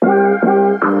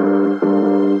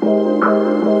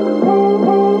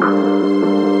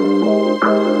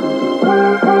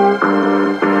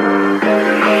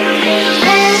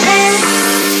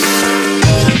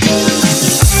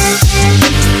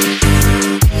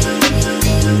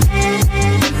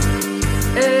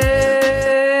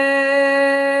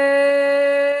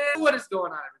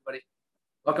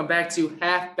Welcome back to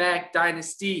Halfback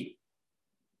Dynasty.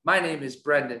 My name is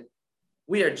Brendan.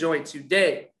 We are joined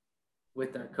today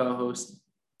with our co-host,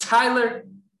 Tyler.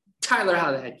 Tyler,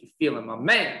 how the heck you feeling, my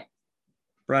man?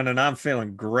 Brendan, I'm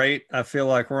feeling great. I feel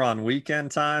like we're on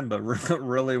weekend time, but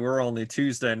really we're only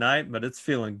Tuesday night, but it's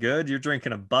feeling good. You're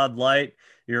drinking a Bud Light.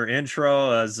 Your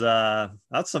intro is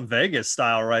that's some Vegas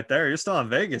style right there. You're still on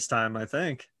Vegas time, I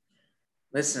think.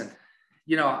 Listen,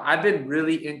 I've been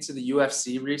really into the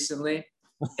UFC recently,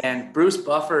 and Bruce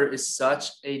Buffer is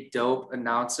such a dope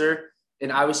announcer,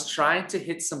 and I was trying to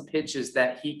hit some pitches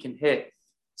that he can hit.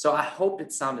 So I hope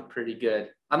it sounded pretty good.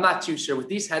 I'm not too sure. With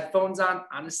these headphones on,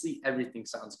 honestly, everything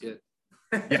sounds good.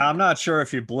 Yeah, I'm not sure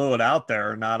if you blew it out there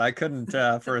or not. I couldn't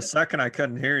for a second I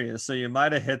couldn't hear you. So you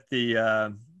might have hit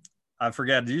the I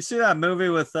forget. Did you see that movie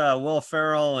with Will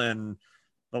Ferrell and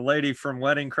the lady from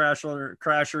Wedding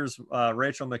Crashers,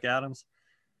 Rachel McAdams?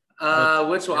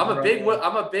 Which one? I'm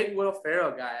a big Will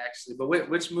Ferrell guy, actually. But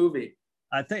which movie?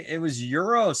 I think it was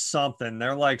Euro something.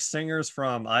 They're like singers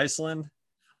from Iceland.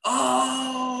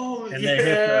 Oh, And yeah. they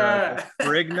hit the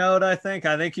sprig note, I think.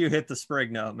 I think you hit the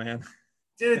sprig note, man.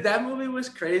 Dude, that movie was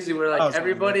crazy where like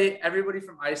everybody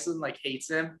from Iceland like hates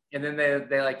him, and then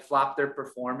they like flop their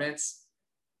performance.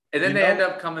 And then they end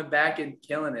up coming back and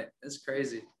killing it. It's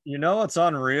crazy. You know what's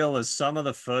unreal is some of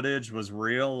the footage was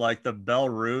real, like the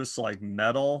Belarus like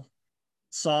metal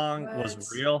song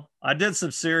was real. I did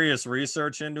some serious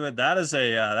research into it. That's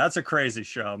a crazy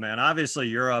show, man. Obviously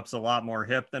Europe's a lot more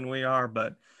hip than we are,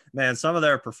 but man, some of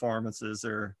their performances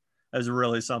is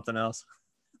really something else.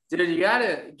 Dude, you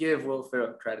gotta give Will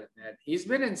Ferrell credit, man. He's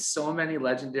been in so many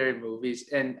legendary movies,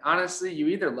 and honestly, you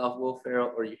either love Will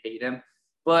Ferrell or you hate him.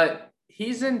 But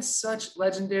he's in such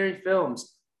legendary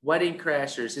films: Wedding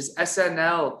Crashers, his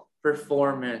SNL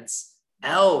performance,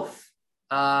 Elf,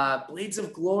 Blades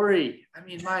of Glory. I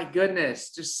mean, my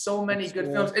goodness, just so many good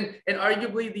films, and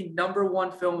arguably the number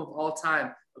one film of all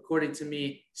time, according to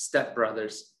me, Step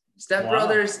Brothers. Step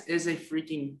Brothers is a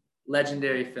freaking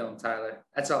legendary film, Tyler.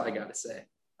 That's all I gotta say.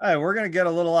 Hey, we're going to get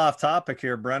a little off topic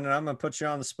here, Brendan. I'm going to put you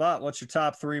on the spot. What's your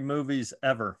top 3 movies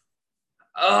ever?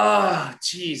 Oh,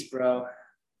 geez, bro.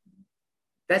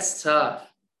 That's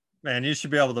tough. Man, you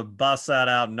should be able to bust that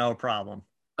out, no problem.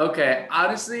 Okay,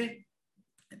 honestly,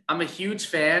 I'm a huge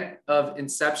fan of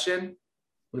Inception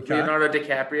with Leonardo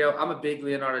DiCaprio. I'm a big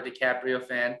Leonardo DiCaprio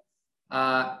fan.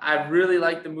 I really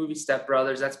like the movie Step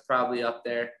Brothers. That's probably up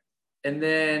there. And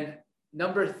then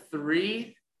number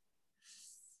 3,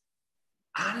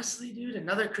 honestly, dude,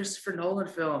 another Christopher Nolan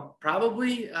film,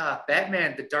 probably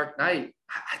Batman: The Dark Knight.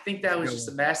 I think that was just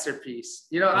a masterpiece.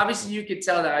 Obviously you could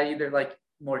tell that I either like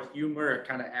more humor or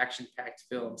kind of action-packed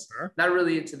films. Sure. Not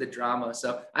really into the drama.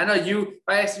 So I know if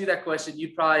I asked you that question,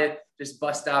 you'd probably just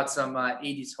bust out some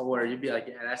 80s horror. You'd be like,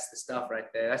 yeah, that's the stuff right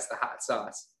there. That's the hot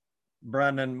sauce.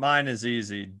 Brendan, mine is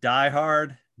easy. Die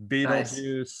Hard,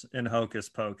 Beetlejuice, and Hocus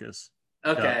Pocus.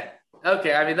 Okay.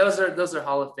 Okay. I mean, those are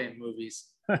Hall of Fame movies.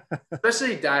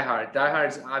 Especially Die Hard. Die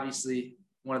Hard is obviously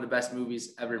one of the best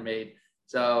movies ever made.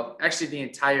 So actually the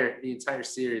entire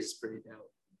series is pretty dope.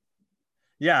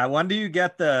 Yeah, when do you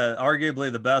get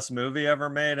arguably the best movie ever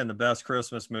made and the best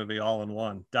Christmas movie all in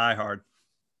one? Die Hard.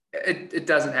 It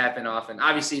doesn't happen often.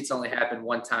 Obviously, it's only happened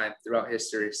one time throughout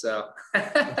history. So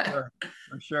for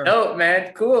sure. Oh,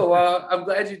 man, cool. Well, I'm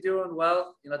glad you're doing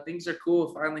well. Things are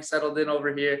cool. Finally settled in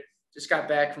over here. Just got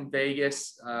back from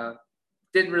Vegas.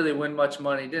 Didn't really win much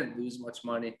money. Didn't lose much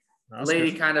money. The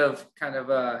lady kind of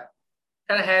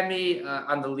had me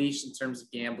on the leash in terms of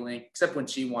gambling, except when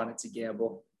she wanted to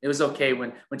gamble. It was okay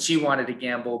when she wanted to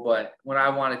gamble, but when I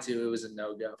wanted to, it was a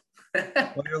no-go.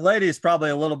 Well, your lady's probably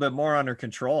a little bit more under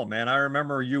control, man. I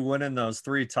remember you winning those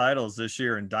 3 titles this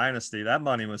year in Dynasty. That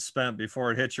money was spent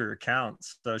before it hit your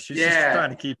accounts. So she's just trying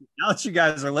to keep it. Now that you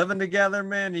guys are living together,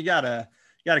 man, you gotta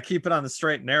keep it on the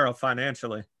straight and narrow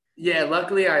financially. Yeah,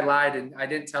 luckily I lied and I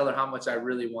didn't tell her how much I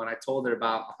really won. I told her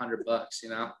about $100.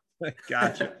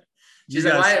 Gotcha. She's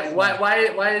like,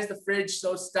 why is the fridge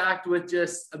so stocked with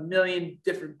just a million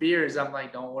different beers? I'm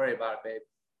like, don't worry about it,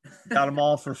 babe. Got them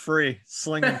all for free.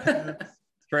 Slinging pens,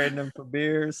 trading them for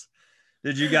beers.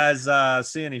 Did you guys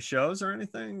see any shows or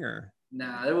anything? Or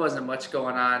nah, there wasn't much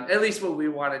going on. At least what we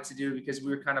wanted to do, because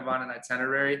we were kind of on an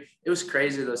itinerary. It was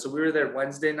crazy though. So we were there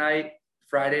Wednesday night,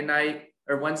 Friday night,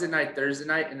 or Wednesday night, Thursday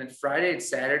night, and then Friday and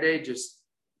Saturday, just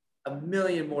a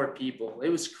million more people. It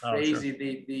was crazy.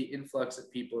 The influx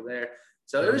of people there.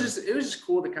 So it was just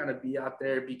cool to kind of be out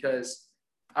there, because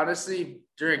honestly,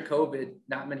 during COVID,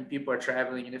 not many people are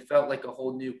traveling, and it felt like a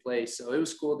whole new place. So it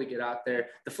was cool to get out there.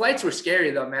 The flights were scary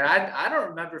though, man. I don't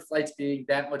remember flights being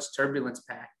that much turbulence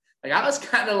packed. Like I was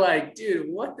kind of like, dude,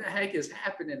 what the heck is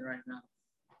happening right now?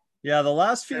 Yeah, the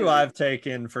last few Crazy. I've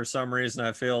taken for some reason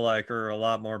I feel like are a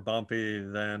lot more bumpy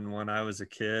than when I was a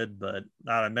kid, but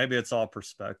I don't know, maybe it's all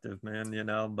perspective, man,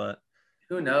 but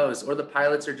Who knows? Or the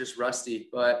pilots are just rusty.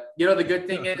 But the good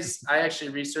thing is I actually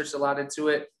researched a lot into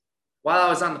it. While I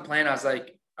was on the plane, I was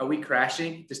like, are we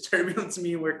crashing? Does turbulence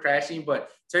mean we're crashing?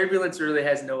 But turbulence really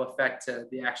has no effect to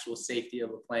the actual safety of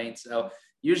a plane. So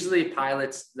usually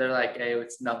pilots, they're like, hey,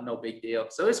 it's no big deal.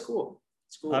 So it's cool.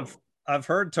 It's I've cool. I've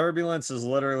heard turbulence is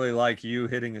literally like you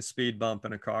hitting a speed bump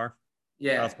in a car.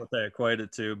 Yeah, That's what they equate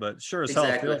it to, but sure as hell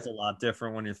exactly. feels a lot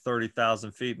different when you're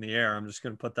 30,000 feet in the air. I'm just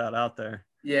going to put that out there.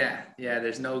 Yeah.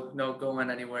 There's no going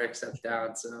anywhere except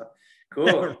down. So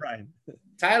cool. Right.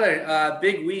 Tyler,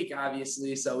 big week,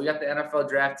 obviously. So we got the NFL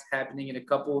draft happening in a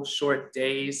couple short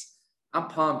days. I'm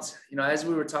pumped. As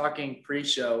we were talking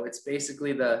pre-show, it's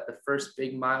basically the first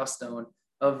big milestone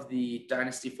of the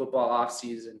dynasty football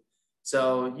offseason.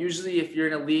 So usually if you're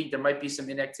in a league, there might be some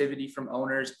inactivity from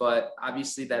owners, but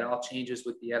obviously that all changes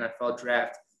with the NFL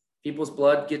draft. People's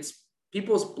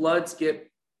bloods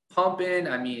get pumping.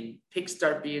 I mean, picks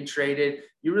start being traded.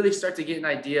 You really start to get an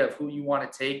idea of who you want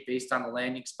to take based on the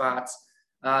landing spots.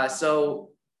 So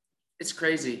it's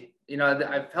crazy.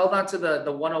 I've held on to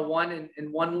the 101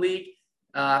 in one league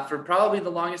for probably the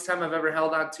longest time I've ever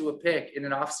held on to a pick in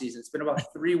an offseason. It's been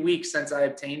about 3 weeks since I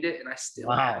obtained it, and I still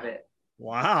Wow. have it.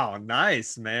 Wow.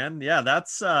 Nice, man. Yeah,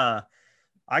 that's I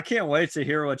can't wait to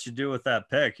hear what you do with that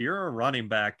pick. You're a running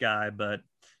back guy, but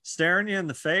staring you in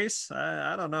the face,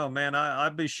 I don't know, man.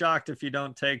 I'd be shocked if you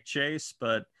don't take Chase,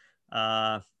 but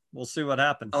we'll see what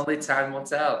happens. Only time will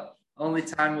tell. Only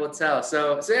time will tell.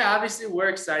 So yeah, obviously we're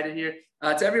excited here.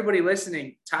 To everybody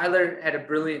listening, Tyler had a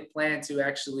brilliant plan to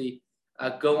actually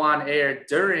go on air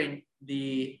during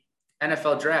the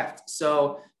NFL draft.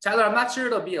 So Tyler, I'm not sure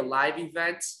it'll be a live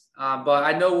event, but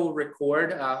I know we'll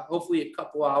record. Hopefully, a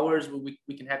couple hours where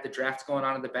we can have the draft going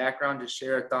on in the background, just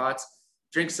share our thoughts,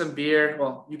 drink some beer.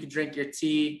 Well, you can drink your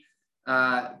tea.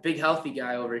 Big healthy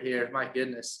guy over here. My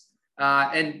goodness.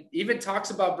 And even talks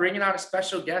about bringing out a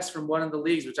special guest from one of the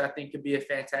leagues, which I think could be a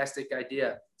fantastic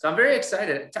idea. So I'm very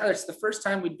excited. Tyler, it's the first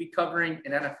time we'd be covering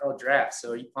an NFL draft.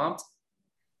 So are you pumped?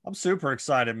 I'm super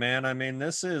excited, man. I mean,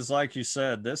 this is, like you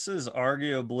said, this is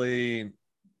arguably,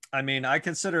 I mean, I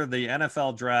consider the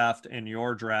NFL draft and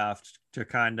your draft to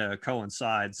kind of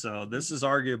coincide. So this is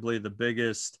arguably the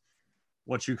biggest,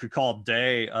 what you could call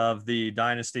day of the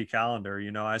dynasty calendar.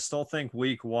 I still think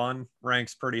week one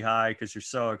ranks pretty high because you're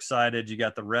so excited. You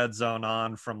got the red zone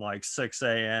on from like 6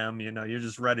 a.m. You're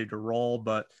just ready to roll.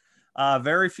 But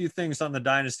very few things on the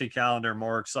dynasty calendar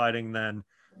more exciting than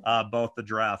both the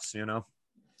drafts. It's huge.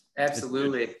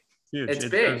 Absolutely. Huge. It's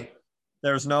big.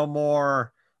 There's no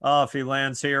more, oh, if he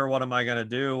lands here, what am I going to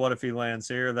do? What if he lands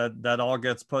here? That all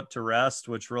gets put to rest,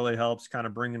 which really helps kind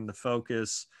of bring into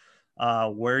focus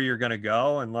where you're going to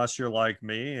go, unless you're like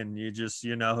me and you just,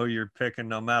 who you're picking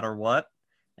no matter what.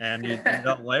 And you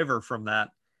don't waver from that,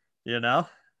 you know?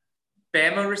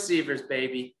 Bama receivers,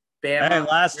 baby. Hey, Bama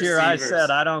last year I said, receivers.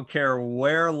 I don't care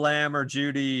where Lamb or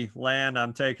Judy land.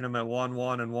 I'm taking them at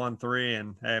 1-1 and 1-3.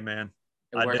 And hey, man,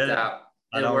 It I worked did it. out.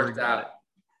 I It don't worked regret it. out.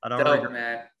 I don't Dope, regret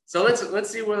man. So let's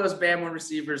see where those Bama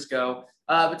receivers go.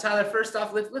 But Tyler, first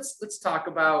off, let's talk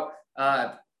about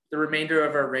the remainder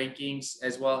of our rankings,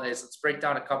 as well as let's break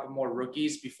down a couple more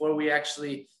rookies before we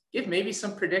actually give maybe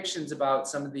some predictions about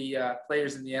some of the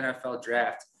players in the NFL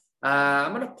draft.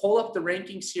 I'm going to pull up the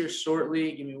rankings here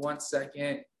shortly. Give me 1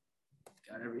 second.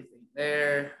 Got everything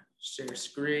there. Share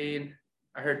screen.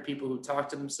 I heard people who talk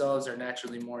to themselves are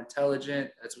naturally more intelligent.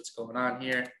 That's what's going on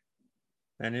here.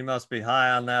 And you must be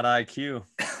high on that IQ.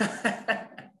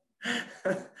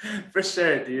 For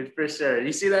sure, dude. For sure.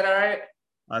 You see that all right?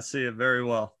 I see it very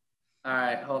well. All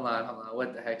right. Hold on.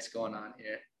 What the heck's going on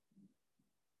here?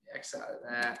 X out of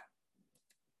that.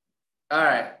 All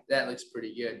right. That looks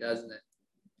pretty good, doesn't it?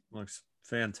 Looks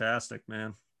fantastic,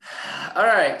 man. All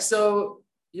right. So,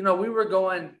 we were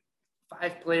going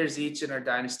 5 players each in our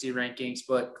dynasty rankings,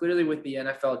 but clearly with the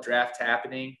NFL draft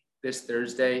happening this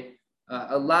Thursday,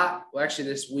 actually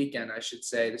this weekend, I should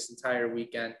say, this entire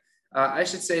weekend, I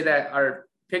should say that our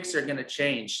picks are going to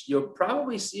change. You'll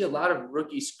probably see a lot of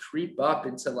rookies creep up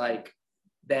into like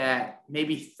that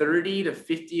maybe 30 to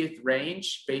 50th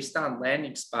range based on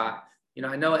landing spot.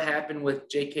 I know it happened with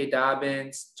J.K.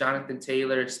 Dobbins, Jonathan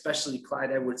Taylor, especially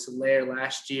Clyde Edwards-Helaire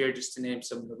last year, just to name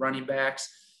some of the running backs.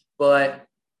 But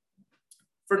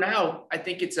for now, I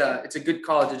think it's a good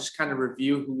call to just kind of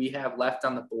review who we have left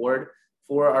on the board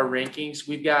for our rankings.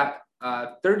 We've got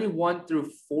 31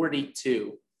 through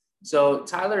 42. So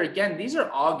Tyler, again, these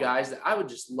are all guys that I would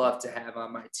just love to have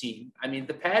on my team. I mean,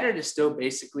 the pattern is still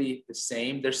basically the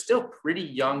same. They're still pretty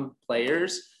young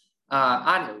players,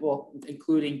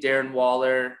 including Darren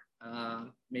Waller,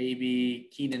 maybe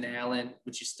Keenan Allen,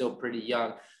 which is still pretty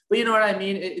young. But you know what I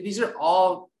mean? These are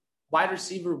all wide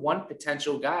receiver one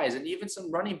potential guys, and even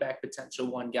some running back potential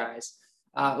one guys.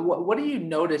 What do you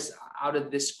notice out of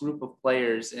this group of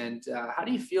players, and how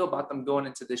do you feel about them going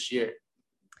into this year?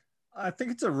 I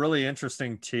think it's a really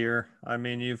interesting tier. I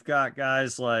mean, you've got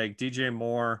guys like DJ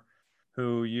Moore,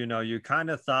 who, you kind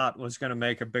of thought was going to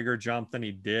make a bigger jump than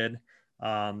he did.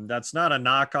 That's not a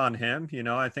knock on him.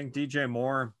 I think DJ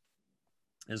Moore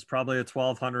is probably a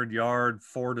 1,200 yard,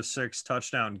 4 to 6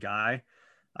 touchdown guy.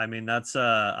 I mean, that's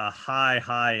a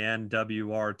high end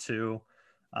WR2.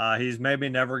 He's maybe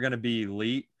never going to be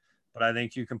elite, but I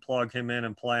think you can plug him in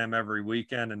and play him every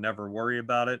weekend and never worry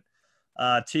about it.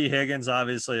 T. Higgins,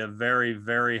 obviously a very,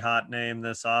 very hot name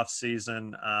this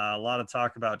offseason. A lot of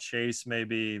talk about Chase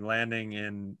maybe landing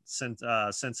in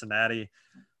Cincinnati.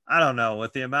 I don't know.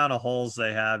 With the amount of holes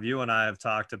they have, you and I have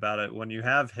talked about it. When you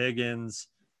have Higgins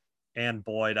and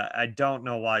Boyd, I don't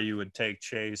know why you would take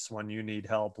Chase when you need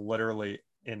help literally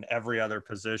in every other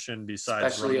position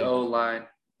besides Especially O-line.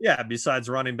 Yeah, besides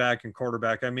running back and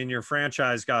quarterback. I mean, your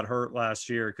franchise got hurt last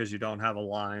year because you don't have a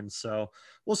line. So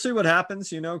we'll see what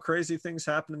happens. Crazy things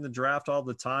happen in the draft all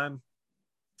the time.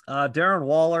 Darren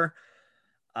Waller,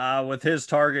 with his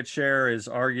target share, is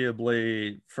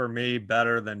arguably, for me,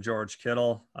 better than George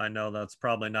Kittle. I know that's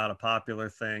probably not a popular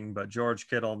thing, but George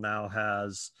Kittle now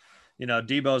has,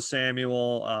 Deebo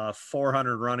Samuel,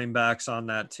 400 running backs on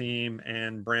that team,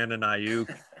 and Brandon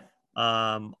Ayuk.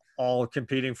 All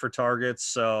competing for targets.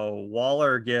 So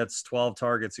Waller gets 12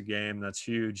 targets a game. That's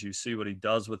huge. You see what he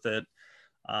does with it.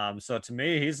 So to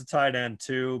me, he's a tight end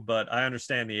too, but I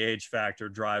understand the age factor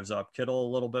drives up Kittle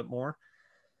a little bit more.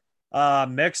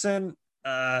 Mixon,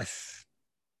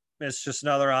 it's just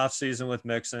another offseason with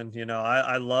Mixon.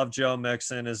 I love Joe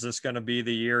Mixon. Is this going to be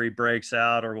the year he breaks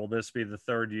out, or will this be the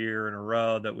third year in a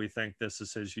row that we think this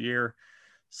is his year?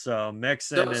 So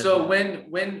Mixon. So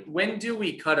when do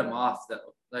we cut him off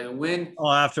though? Like when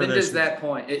does that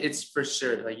point? It's for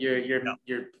sure. Like you're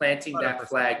planting 100%. That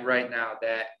flag right now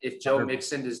that if Joe 100%.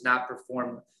 Mixon does not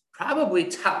perform probably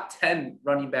top 10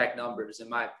 running back numbers, in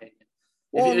my opinion.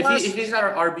 Well, if he's not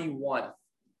an RB1.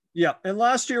 Yeah. And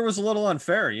last year was a little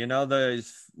unfair. The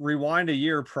rewind a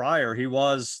year prior, he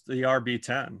was the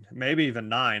RB10, maybe even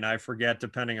 9. I forget,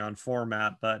 depending on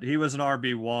format, but he was an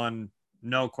RB1,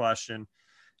 no question.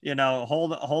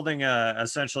 Holding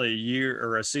essentially a year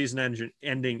or a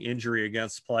season-ending injury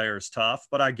against players tough,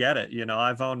 but I get it.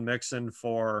 I've owned Mixon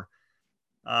for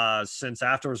since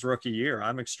after his rookie year.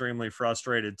 I'm extremely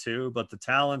frustrated too, but the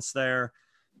talent's there.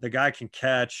 The guy can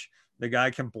catch. The guy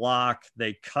can block.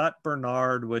 They cut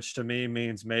Bernard, which to me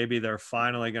means maybe they're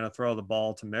finally going to throw the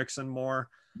ball to Mixon more.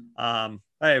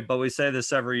 But we say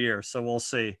this every year, so we'll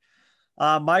see.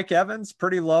 Mike Evans,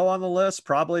 pretty low on the list,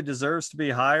 probably deserves to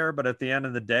be higher, but at the end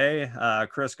of the day,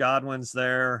 Chris Godwin's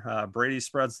there. Brady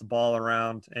spreads the ball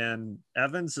around, and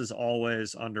Evans is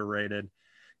always underrated.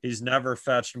 He's never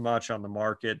fetched much on the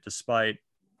market, despite,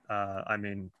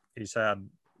 he's had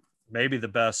maybe the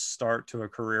best start to a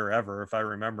career ever, if I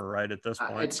remember right at this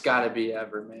point. It's got to be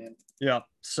ever, man. Yeah.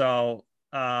 So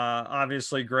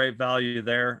obviously great value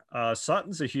there.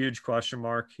 Sutton's a huge question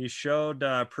mark. He showed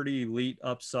pretty elite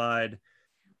upside,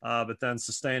 but then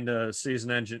sustained a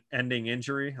season-ending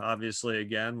injury. Obviously,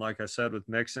 again, like I said, with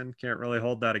Mixon, can't really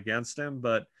hold that against him,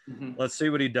 but let's see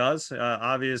what he does.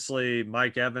 Obviously,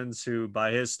 Mike Evans, who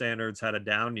by his standards had a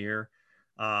down year,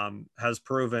 has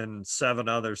proven 7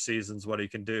 other seasons what he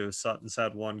can do. Sutton's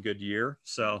had one good year.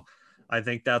 So I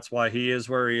think that's why he is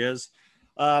where he is.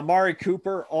 Amari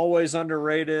Cooper, always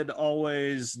underrated,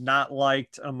 always not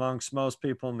liked amongst most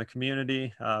people in the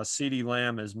community. CeeDee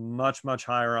Lamb is much, much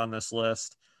higher on this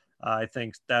list. I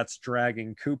think that's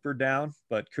dragging Cooper down,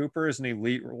 but Cooper is an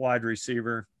elite wide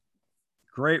receiver,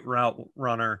 great route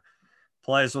runner,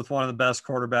 plays with one of the best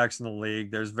quarterbacks in the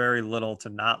league. There's very little to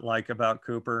not like about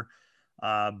Cooper,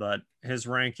 but his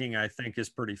ranking, I think, is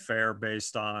pretty fair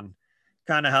based on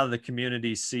kind of how the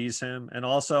community sees him. And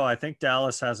also, I think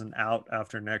Dallas has an out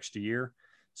after next year.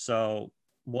 So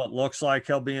what looks like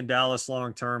he'll be in Dallas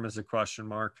long-term is a question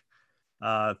mark.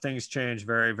 Things change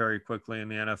very, very quickly in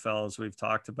the NFL, as we've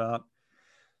talked about.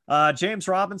 James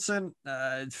Robinson,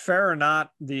 fair or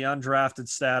not, the undrafted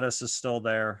status is still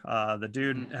there. The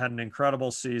dude had an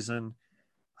incredible season.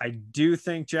 I do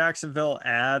think Jacksonville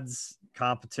adds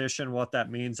competition. What that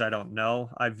means, I don't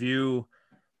know. I view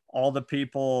all the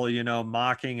people, you know,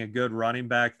 mocking a good running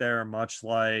back there, much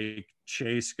like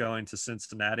Chase going to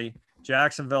Cincinnati.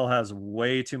 Jacksonville has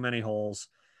way too many holes.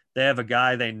 They have a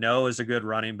guy they know is a good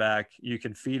running back. You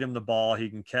can feed him the ball. He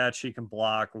can catch, he can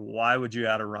block. Why would you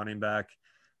add a running back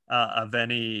of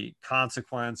any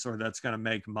consequence or that's going to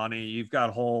make money? You've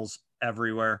got holes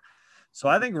everywhere. So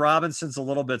I think Robinson's a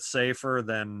little bit safer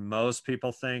than most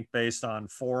people think based on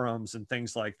forums and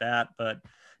things like that. But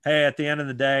hey, at the end of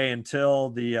the day, until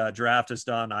the draft is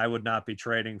done, I would not be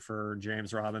trading for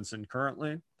James Robinson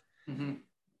currently. Mm-hmm.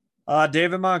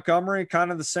 David Montgomery,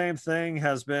 kind of the same thing,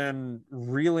 has been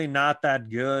really not that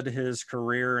good his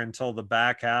career until the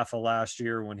back half of last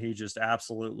year when he just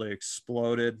absolutely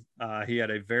exploded. He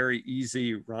had a very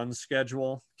easy run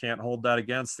schedule. Can't hold that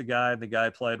against the guy. The guy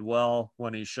played well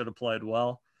when he should have played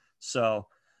well. So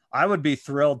I would be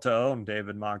thrilled to own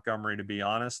David Montgomery, to be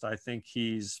honest. I think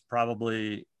he's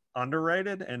probably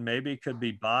underrated and maybe could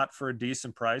be bought for a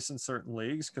decent price in certain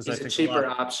leagues because I He's a think cheaper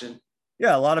option.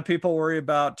 yeah, a lot of people worry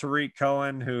about Tariq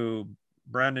Cohen, who,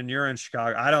 Brendan, you're in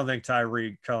Chicago. I don't think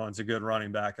Tariq Cohen's a good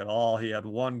running back at all. He had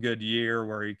one good year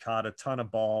where he caught a ton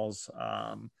of balls.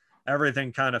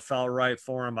 Everything kind of felt right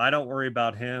for him. I don't worry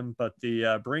about him, but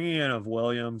the bringing in of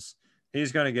Williams,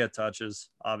 he's going to get touches,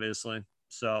 obviously.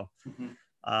 So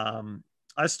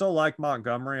I still like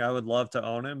Montgomery. I would love to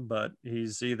own him, but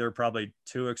he's either probably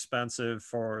too expensive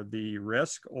for the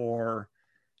risk or,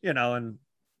 you know, and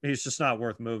he's just not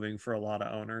worth moving for a lot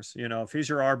of owners. You know, if he's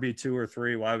your RB2 or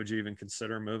 3, why would you even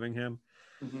consider moving him?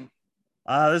 Mm-hmm.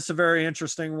 This is a very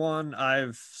interesting one.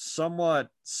 I've somewhat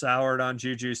soured on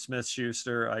Juju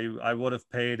Smith-Schuster. I would have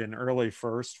paid an early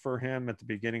first for him at the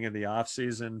beginning of the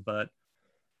offseason, but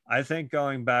I think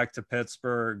going back to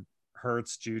Pittsburgh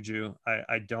hurts Juju.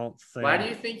 I don't think. Why do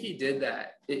you think he did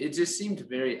that? It just seemed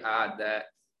very odd that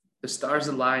the stars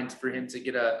aligned for him to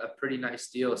get a pretty nice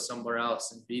deal somewhere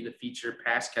else and be the feature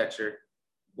pass catcher.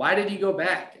 Why did he go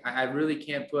back? I really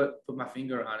can't put my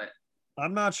finger on it.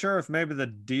 I'm not sure if maybe the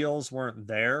deals weren't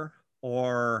there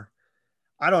or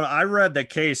I don't know. I read that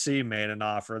KC made an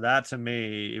offer. That to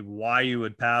me, why you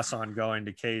would pass on going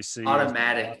to KC.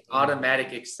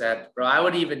 Automatic accept, bro. I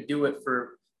would even do it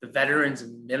for the veterans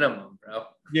minimum, bro.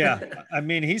 Yeah. I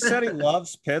mean, he said he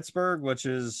loves Pittsburgh, which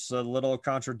is a little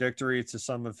contradictory to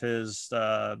some of his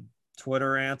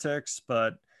Twitter antics,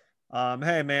 but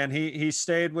hey man, he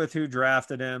stayed with who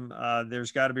drafted him.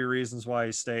 There's got to be reasons why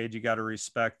he stayed. You got to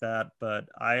respect that. But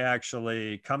I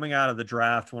actually, coming out of the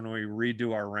draft, when we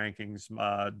redo our rankings,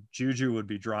 Juju would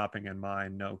be dropping in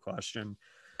mine, no question.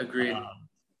 Agreed.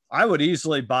 I would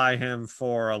easily buy him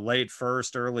for a late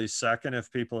first, early second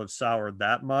if people have soured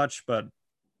that much, but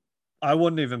I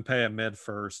wouldn't even pay a mid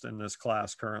first in this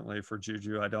class currently for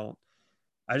Juju.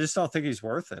 I just don't think he's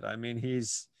worth it. I mean,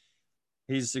 he's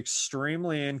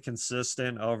extremely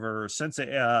inconsistent over since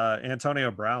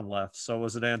Antonio Brown left. So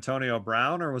was it Antonio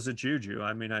Brown or was it Juju?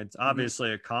 I mean, it's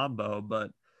obviously a combo,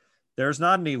 but there's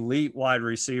not an elite wide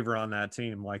receiver on that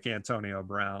team like Antonio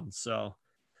Brown. So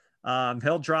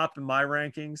he'll drop in my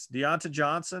rankings. Deontay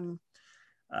Johnson,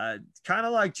 kind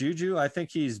of like Juju. I think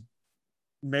he's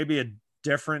maybe a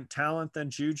different talent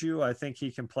than Juju. I think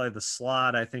he can play the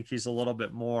slot. I think he's a little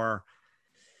bit more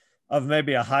of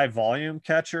maybe a high volume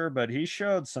catcher, but he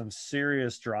showed some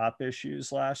serious drop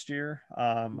issues last year.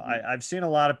 I've seen a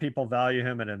lot of people value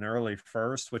him at an early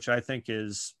first, which I think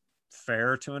is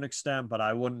fair to an extent, but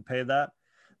I wouldn't pay that.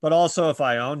 But also if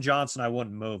I own Johnson, I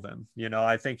wouldn't move him. You know,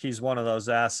 I think he's one of those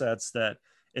assets that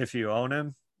if you own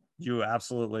him, you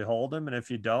absolutely hold him. And if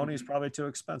you don't, he's probably too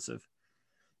expensive.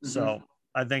 So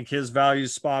I think his value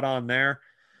is spot on there.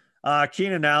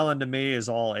 Keenan Allen to me is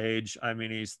all age. I mean,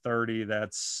 he's 30.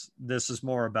 This is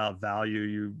more about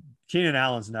value. Keenan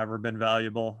Allen's never been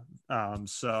valuable.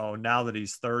 So now that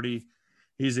he's 30,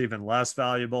 he's even less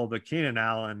valuable. But Keenan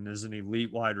Allen is an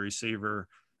elite wide receiver.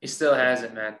 He still has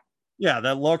it, man. Yeah,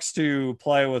 that looks to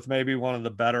play with maybe one of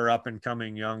the better up and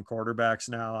coming young quarterbacks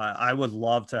now. I would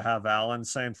love to have Allen.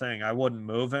 Same thing. I wouldn't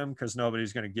move him because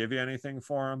nobody's going to give you anything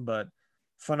for him, but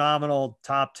phenomenal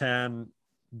top 10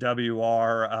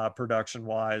 WR production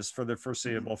wise for the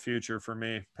foreseeable future for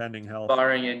me, pending health.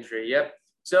 Barring injury. Yep.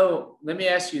 So let me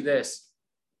ask you this.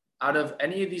 Out of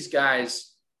any of these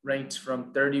guys ranked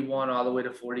from 31 all the way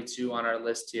to 42 on our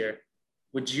list here,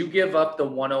 would you give up the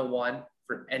 101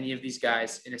 for any of these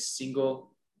guys in a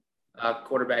single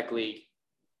quarterback league?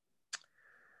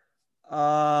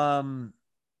 I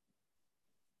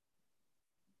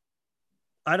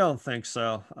don't think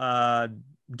so.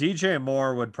 DJ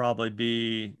Moore would probably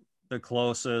be the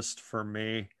closest for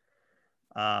me.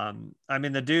 I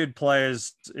mean, the dude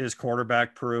plays is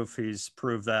quarterback proof. He's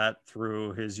proved that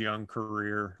through his young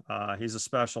career. He's a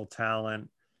special talent.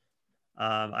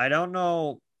 I don't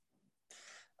know.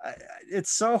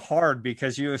 It's so hard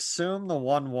because you assume the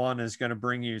 1-1 is going to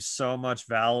bring you so much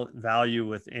value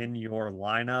within your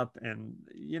lineup. And,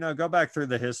 go back through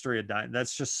the history of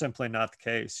that's just simply not the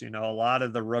case. A lot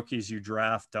of the rookies you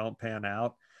draft don't pan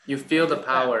out. You feel the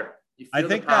power. I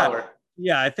think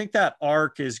that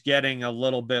arc is getting a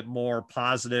little bit more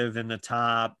positive in the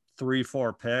top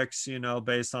 3-4 picks,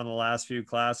 based on the last few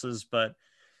classes. But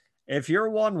if your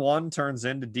 1-1 turns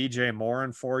into DJ Moore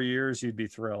in 4 years, you'd be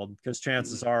thrilled because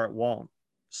chances are it won't.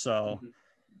 So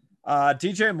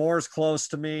DJ Moore is close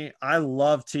to me. I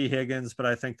love T. Higgins, but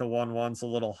I think the 1-1's a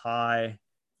little high.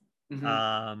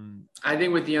 I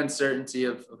think with the uncertainty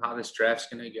of how this draft's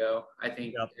going to go, I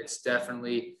think it's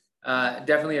definitely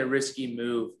a risky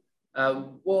move.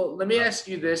 Well, let me ask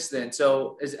you this then.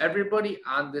 So is everybody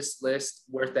on this list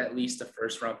worth at least a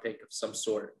first round pick of some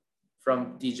sort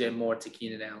from DJ Moore to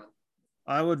Keenan Allen?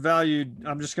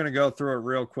 I'm just going to go through it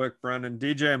real quick, Brendan.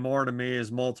 DJ Moore to me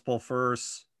is multiple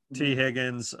firsts. T.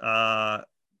 Higgins,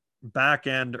 back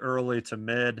end early to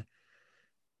mid.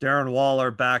 Darren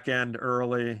Waller, back end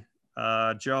early.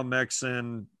 Joe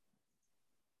Mixon,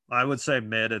 I would say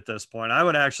mid at this point. I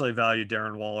would actually value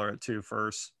Darren Waller at 2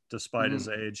 firsts, despite his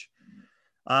age.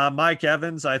 Mike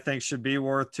Evans, I think, should be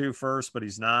worth 2 firsts, but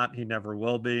he's not. He never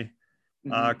will be.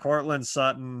 Cortland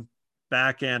Sutton,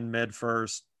 back end mid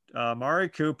first. Amari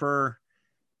Cooper,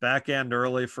 back end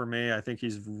early for me. I think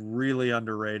he's really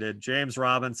underrated. James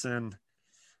Robinson,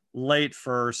 late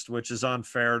first, which is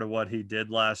unfair to what he did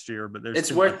last year, but it's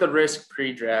worth the risk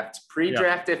pre-draft.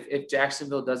 If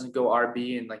Jacksonville doesn't go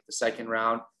RB in like the second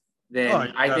round,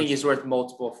 then I think he's worth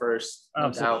multiple firsts. No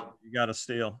doubt. You got to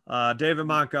steal. David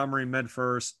Montgomery mid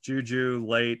first, Juju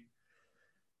late.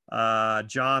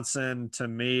 Johnson to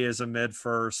me is a mid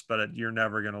first, but you're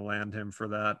never going to land him for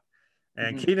that.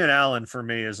 And Keenan Allen for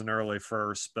me is an early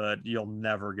first, but you'll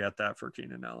never get that for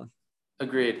Keenan Allen.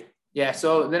 Agreed. Yeah.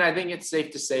 So then I think it's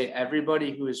safe to say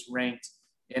everybody who is ranked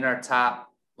in our top,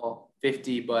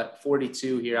 50, but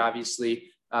 42 here, obviously,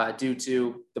 due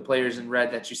to the players in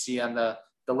red that you see on the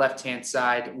left-hand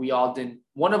side,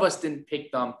 one of us didn't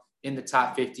pick them in the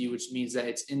top 50, which means that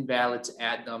it's invalid to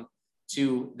add them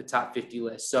to the top 50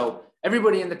 list. So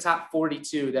everybody in the top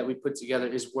 42 that we put together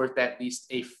is worth at least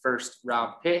a first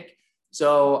round pick.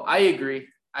 So I agree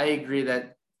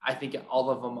that I think all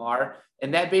of them are.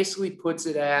 And that basically puts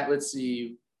it at, let's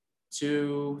see,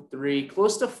 2, 3,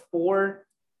 close to 4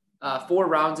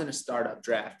 rounds in a startup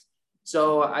draft.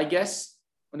 So I guess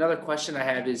another question I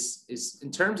have is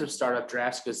in terms of startup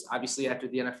drafts, because obviously after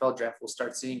the NFL draft, we'll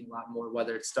start seeing a lot more,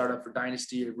 whether it's startup for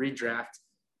dynasty or redraft.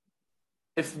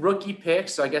 If rookie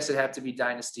picks, so I guess it'd have to be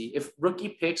dynasty. If rookie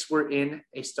picks were in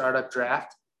a startup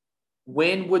draft,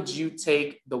 when would you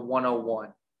take the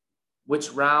 101?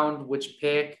 Which round, which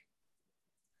pick?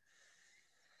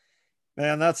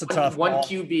 Man, that's a tough one call.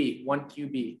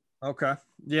 QB. Okay.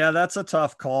 Yeah, that's a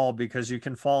tough call because you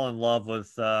can fall in love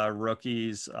with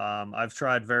rookies. I've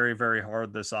tried very, very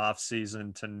hard this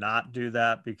offseason to not do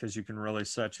that because you can really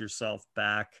set yourself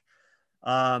back.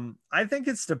 I think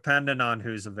it's dependent on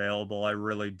who's available. I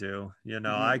really do.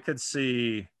 I could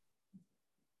see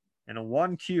in a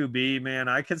 1 QB, man,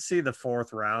 I could see the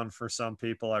 4th round for some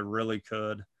people. I really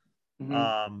could.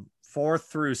 4th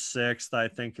through 6th, I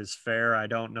think is fair. I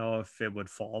don't know if it would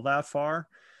fall that far.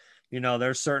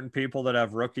 There's certain people that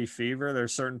have rookie fever.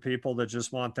 There's certain people that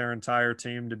just want their entire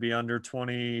team to be under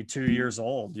 22 years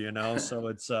old, so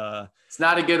it's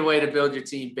not a good way to build your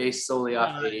team based solely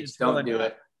off age. Don't do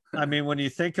it. I mean, when you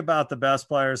think about the best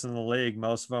players in the league,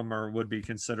 most of them would be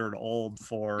considered old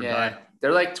for. Yeah,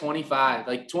 they're like 25,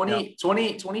 like 20,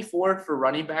 24 for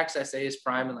running backs, I say is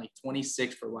prime, and like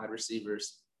 26 for wide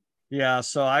receivers. Yeah,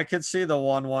 so I could see the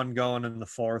 1-1 going in the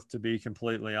 4th, to be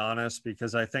completely honest,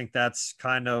 because I think that's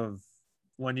kind of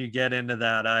when you get into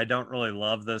that. I don't really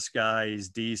love this guy. He's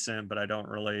decent, but I don't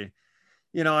really,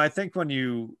 I think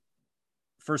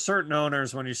for certain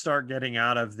owners, when you start getting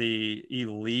out of the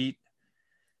elite,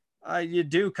 you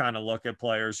do kind of look at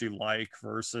players you like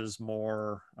versus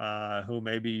more who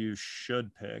maybe you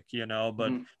should pick,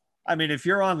 but I mean, if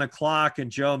you're on the clock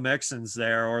and Joe Mixon's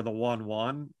there or the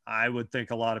 1-1, I would think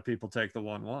a lot of people take the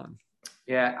 1-1.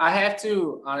 Yeah, I have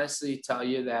to honestly tell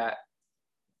you that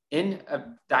in a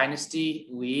dynasty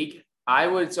league, right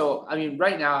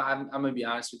now, I'm going to be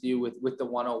honest with you with the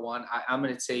 101, I'm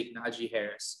going to take Najee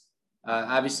Harris.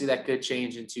 Obviously, that could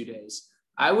change in 2 days.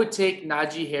 I would take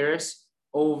Najee Harris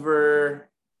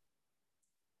over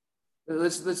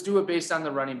let's do it based on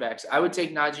the running backs. I would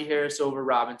take Najee Harris over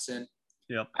Robinson.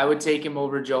 Yep. I would take him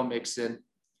over Joe Mixon.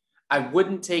 I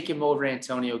wouldn't take him over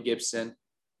Antonio Gibson.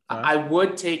 I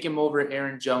would take him over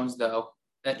Aaron Jones, though,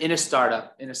 in a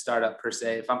startup per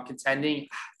se. If I'm contending,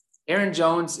 Aaron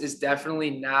Jones is definitely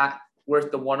not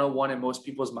worth the 101 in most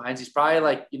people's minds. He's probably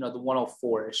like, the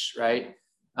 104-ish, right?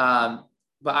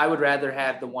 But I would rather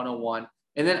have the 101.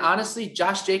 And then honestly,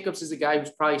 Josh Jacobs is a guy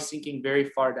who's probably sinking very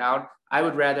far down. I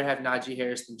would rather have Najee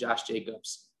Harris than Josh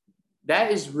Jacobs.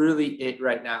 That is really it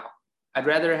right now. I'd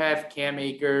rather have Cam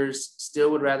Akers,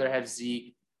 still would rather have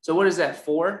Zeke. So what is that,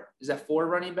 4? Is that 4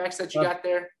 running backs that you got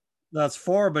there? That's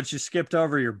 4, but you skipped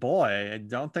over your boy. I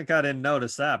don't think I didn't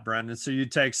notice that, Brendan. So you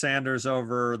take Sanders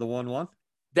over the 1-1?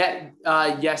 That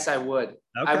yes, I would.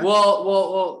 Okay. I will.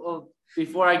 Well,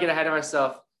 before I get ahead of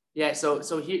myself, yeah. So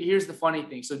here's the funny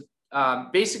thing. So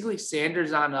basically,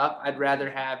 Sanders on up, I'd rather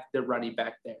have the running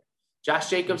back there. Josh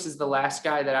Jacobs is the last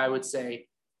guy that I would say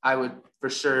I would for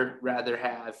sure rather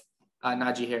have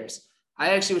Najee Harris.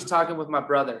 I actually was talking with my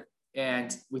brother,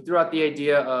 and we threw out the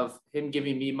idea of him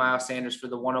giving me Miles Sanders for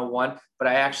the 101, but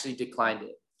I actually declined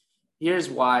it. Here's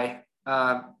why.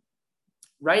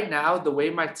 Right now, the way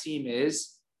my team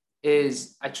is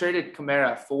I traded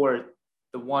Kamara for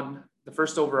the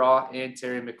first overall and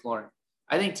Terry McLaurin.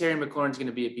 I think Terry McLaurin's going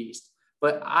to be a beast,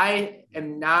 but I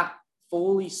am not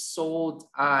fully sold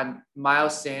on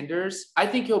Miles Sanders. I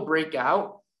think he'll break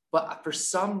out, but for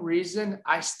some reason,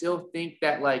 I still think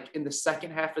that like in the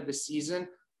second half of the season,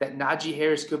 that Najee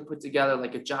Harris could put together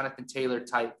like a Jonathan Taylor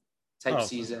type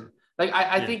season. Like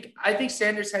I think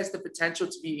Sanders has the potential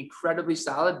to be incredibly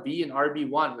solid, be an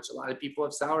RB1, which a lot of people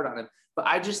have soured on him. But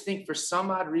I just think for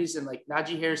some odd reason, like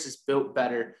Najee Harris is built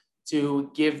better to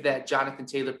give that Jonathan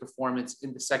Taylor performance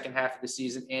in the second half of the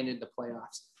season and in the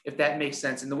playoffs, if that makes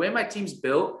sense. And the way my team's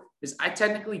built is I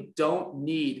technically don't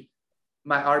need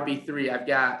my RB3.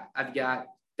 I've got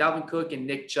Dalvin Cook and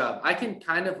Nick Chubb. I can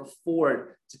kind of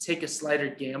afford to take a slighter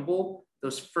gamble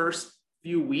those first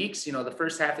few weeks, the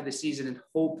first half of the season, and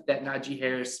hope that Najee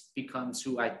Harris becomes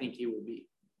who I think he will be.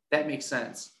 That makes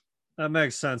sense. That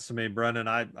makes sense to me, Brendan.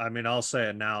 I mean, I'll say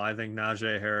it now. I think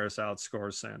Najee Harris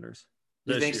outscores Sanders.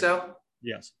 You think so?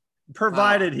 Yes.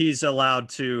 Provided he's allowed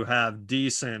to have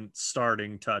decent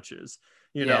starting touches.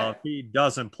 If he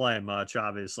doesn't play much,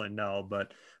 obviously no.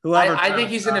 But whoever I think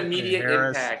he's an immediate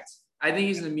impact. I think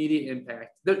he's an immediate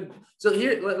impact. So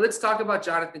here, let's talk about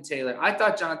Jonathan Taylor. I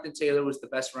thought Jonathan Taylor was the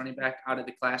best running back out of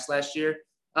the class last year.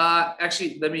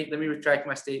 Actually, let me retract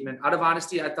my statement. Out of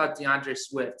honesty, I thought DeAndre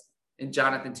Swift and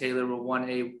Jonathan Taylor were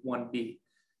 1A, 1B.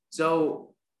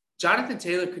 So Jonathan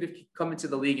Taylor could have come into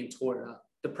the league and tore it up.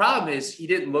 The problem is he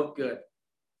didn't look good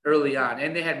early on,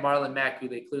 and they had Marlon Mack, who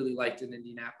they clearly liked in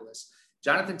Indianapolis.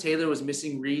 Jonathan Taylor was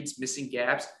missing reads, missing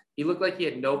gaps. He looked like he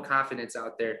had no confidence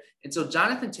out there. And so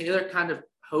Jonathan Taylor kind of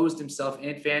hosed himself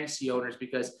and fantasy owners,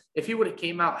 because if he would have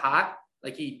came out hot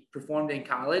like he performed in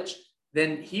college,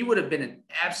 then he would have been an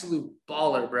absolute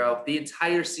baller, bro, the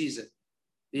entire season.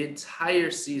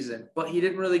 But he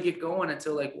didn't really get going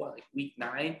until like week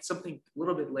 9, something a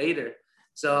little bit later.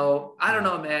 So I don't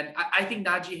know, man. I think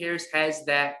Najee Harris has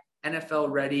that NFL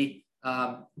ready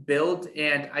build,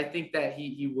 and I think that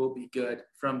he will be good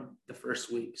from the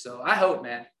first week. So I hope,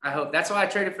 man. I hope. That's why I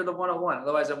traded for the 101.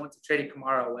 Otherwise, I wouldn't have traded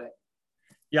Kamara away.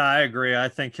 Yeah, I agree. I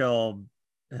think he'll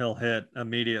hit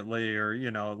immediately, or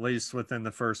at least within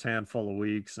the first handful of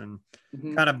weeks. And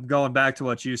kind of going back to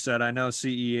what you said, I know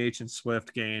CEH and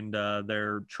Swift gained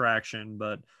their traction,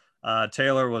 but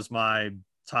Taylor was my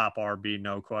top RB,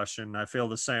 no question. I feel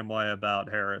the same way about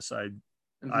Harris.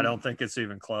 I don't think it's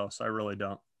even close. I really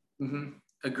don't.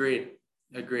 Agreed.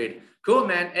 Cool,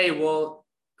 man. Hey, well,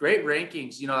 great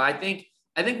rankings. I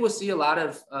think we'll see a lot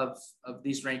of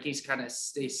these rankings kind of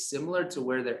stay similar to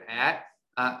where they're at.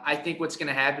 I think what's going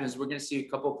to happen is we're going to see a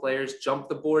couple players jump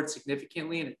the board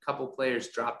significantly and a couple players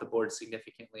drop the board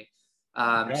significantly.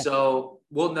 So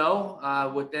we'll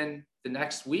know within the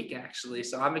next week, actually.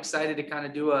 So I'm excited to kind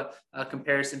of do a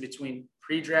comparison between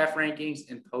pre-draft rankings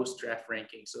and post-draft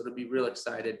rankings. So it'll be real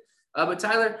excited. But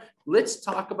Tyler, let's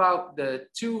talk about the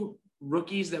 2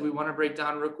 rookies that we want to break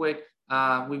down real quick.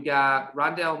 We've got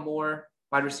Rondale Moore,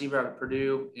 wide receiver out of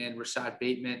Purdue, and Rashad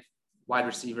Bateman, wide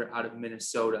receiver out of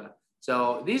Minnesota.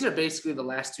 So these are basically the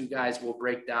last 2 guys we'll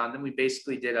break down. Then we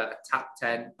basically did a top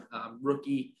 10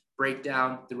 rookie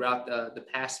breakdown throughout the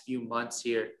past few months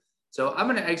here. So I'm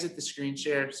going to exit the screen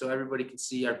share so everybody can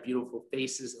see our beautiful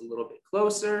faces a little bit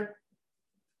closer.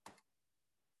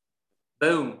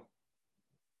 Boom.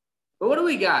 But what do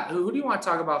we got? Who do you want to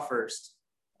talk about first?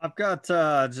 I've got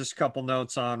just a couple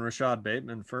notes on Rashad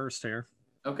Bateman first here.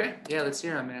 Okay. Yeah, let's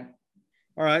hear him, man.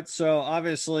 All right. So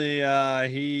obviously,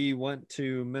 he went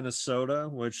to Minnesota,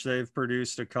 which they've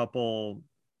produced a couple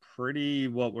pretty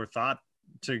what were thought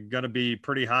to going to be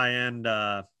pretty high end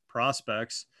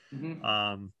prospects.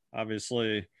 Mm-hmm.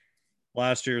 Obviously,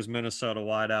 last year's Minnesota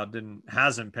wideout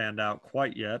hasn't panned out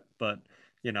quite yet, but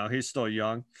he's still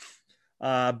young.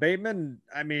 Bateman,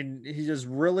 I mean, he's just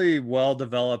really well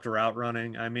developed route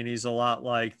running. I mean, he's a lot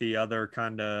like the other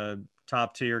kind of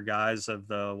top tier guys of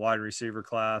the wide receiver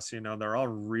class. They're all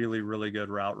really, really good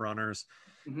route runners.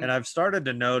 And Mm-hmm. I've started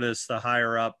to notice the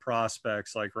higher up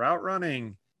prospects, like route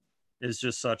running is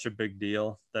just such a big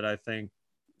deal that I think,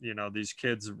 these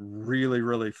kids really,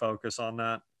 really focus on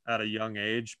that at a young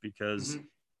age because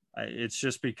Mm-hmm. it's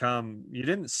just become, you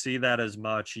didn't see that as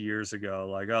much years ago.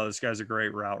 Like, oh, this guy's a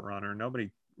great route runner.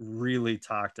 Nobody really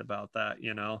talked about that.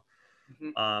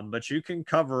 Mm-hmm. But you can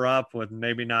cover up with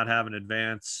maybe not having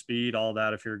advanced speed, all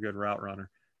that, if you're a good route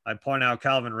runner. I point out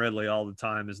Calvin Ridley all the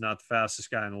time is not the fastest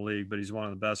guy in the league, but he's one of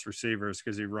the best receivers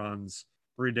because he runs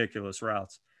ridiculous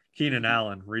routes. Keenan Mm-hmm.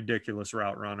 Allen, ridiculous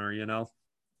route runner.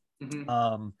 Mm-hmm.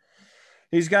 Um,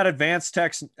 he's got advanced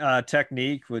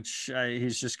technique, which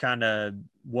he's just kind of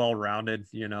well rounded.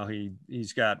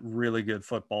 He's got really good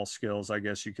football skills, I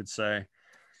guess you could say.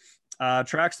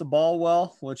 Tracks the ball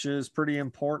well, which is pretty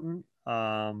important.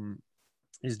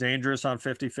 He's dangerous on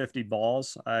 50-50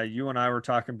 balls. You and I were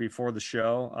talking before the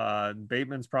show.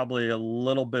 Bateman's probably a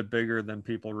little bit bigger than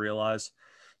people realize.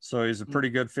 So he's a pretty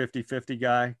good 50-50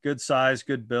 guy. Good size,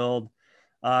 good build.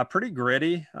 Pretty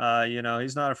gritty.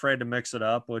 He's not afraid to mix it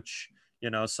up, which,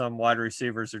 some wide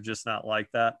receivers are just not like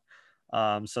that.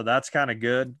 So that's kind of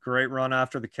good. Great run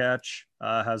after the catch.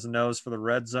 Has a nose for the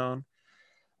red zone.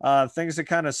 Things that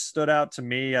kind of stood out to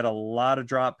me, had a lot of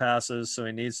drop passes, so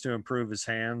he needs to improve his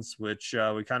hands, which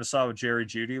we kind of saw with Jerry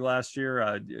Jeudy last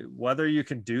year. Whether you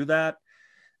can do that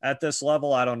at this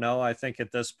level, I don't know. I think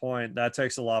at this point that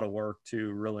takes a lot of work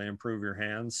to really improve your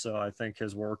hands. So I think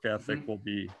his work ethic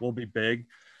Mm-hmm. will be big.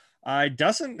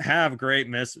 Doesn't have great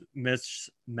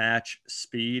mismatch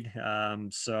speed,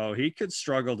 so he could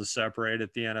struggle to separate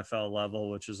at the NFL level,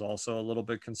 which is also a little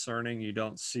bit concerning. You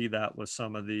don't see that with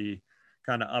some of the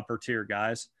kind of upper tier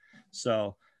guys.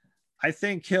 So I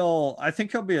think he'll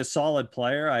be a solid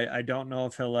player. I don't know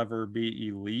if he'll ever be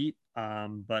elite,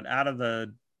 but out of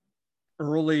the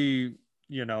early,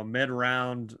 mid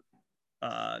round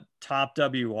top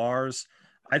WRs,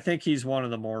 I think he's one of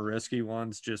the more risky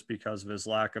ones just because of his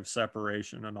lack of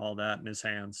separation and all that in his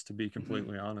hands, to be Mm-hmm.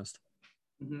 completely honest.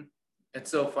 Mm-hmm.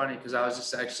 It's so funny because I was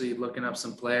just actually looking up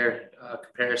some player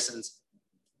comparisons.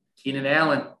 Keenan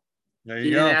Allen. There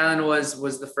you Keenan go. Allen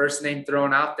was the first name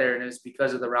thrown out there, and it was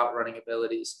because of the route running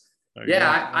abilities. There you go.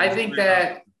 Yeah, I think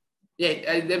that.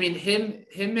 Yeah, I mean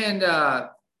him and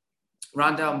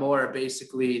Rondell Moore are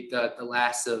basically the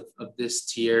last of this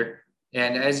tier.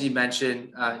 And as you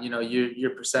mentioned,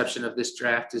 your perception of this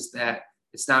draft is that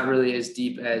it's not really as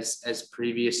deep as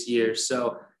previous years.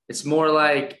 So it's more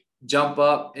like jump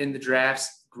up in the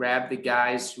drafts, grab the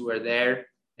guys who are there,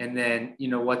 and then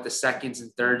what the seconds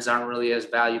and thirds aren't really as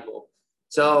valuable.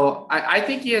 So I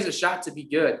think he has a shot to be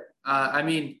good. I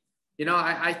mean,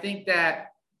 I think that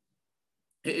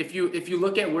if you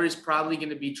look at where he's probably going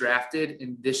to be drafted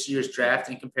in this year's draft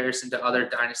in comparison to other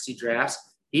dynasty drafts,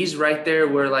 he's right there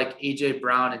where like AJ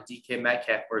Brown and DK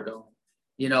Metcalf were going.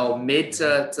 Mid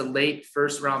to late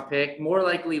first round pick, more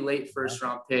likely late first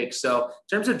round pick. So in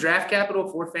terms of draft capital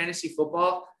for fantasy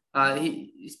football,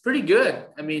 he's pretty good.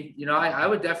 I mean, I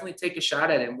would definitely take a shot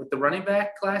at him with the running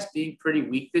back class being pretty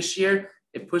weak this year.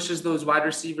 It pushes those wide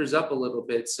receivers up a little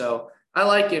bit. So I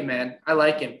like him, man. I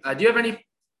like him. Do you have any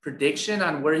prediction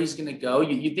on where he's going to go?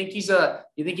 You think he's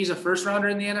a first rounder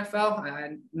in the NFL?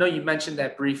 I know you mentioned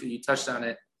that briefly. You touched on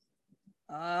it.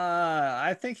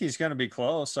 I think he's going to be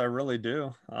close. I really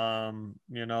do.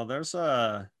 There's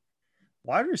a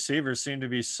wide receivers seem to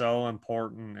be so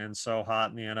important and so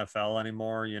hot in the NFL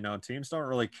anymore. Teams don't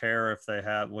really care if they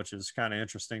have, which is kind of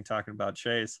interesting talking about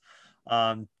Chase.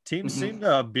 Teams Mm-hmm. seem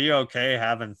to be okay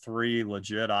having three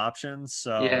legit options.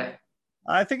 So Yeah.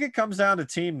 I think it comes down to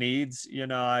team needs.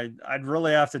 I'd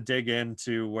really have to dig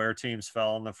into where teams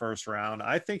fell in the first round.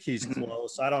 I think he's Mm-hmm.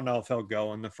 close. I don't know if he'll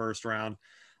go in the first round.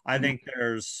 I Mm-hmm. think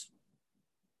there's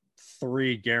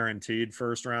three guaranteed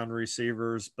first round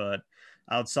receivers, but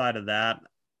outside of that,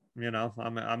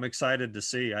 I'm excited to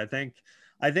see. I think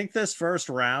this first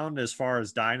round, as far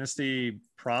as dynasty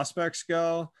prospects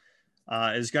go,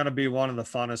 is going to be one of the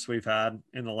funnest we've had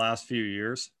in the last few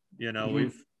years.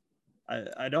 Mm-hmm.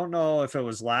 I don't know if it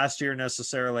was last year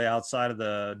necessarily outside of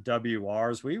the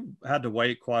WRs. We had to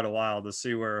wait quite a while to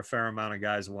see where a fair amount of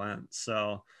guys went.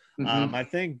 So I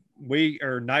think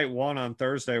night one on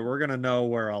Thursday, we're going to know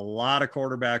where a lot of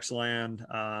quarterbacks land.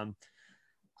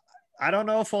 I don't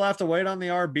know if we'll have to wait on the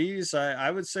RBs.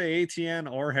 I would say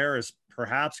ATN or Harris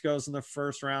perhaps goes in the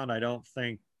first round. I don't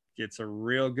think it's a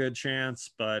real good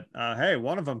chance, but hey,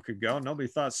 one of them could go. Nobody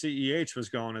thought CEH was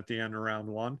going at the end of round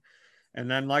one. And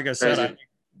then, like I said, I think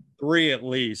 3 at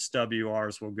least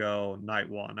WRs will go night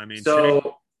one. I mean,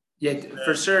 so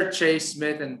for sure, Chase,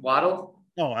 Smith, and Waddle.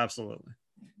 Oh, absolutely.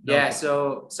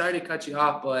 So sorry to cut you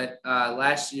off, but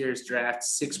last year's draft,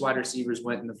 6 wide receivers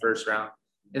went in the first round.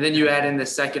 And then you add in the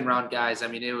second round guys. I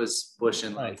mean, it was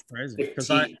pushing like crazy.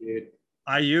 15, dude.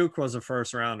 Ayuk was a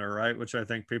first rounder, right? Which I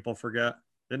think people forget.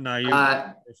 Didn't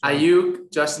Ayuk? Ayuk,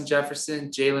 Justin Jefferson,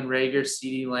 Jalen Reagor,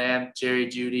 CeeDee Lamb, Jerry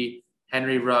Jeudy,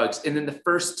 Henry Ruggs. And then the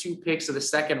first 2 picks of the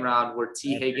second round were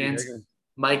T. Higgins,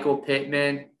 Michael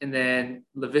Pittman, and then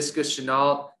Laviska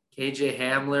Shenault, KJ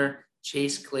Hamler,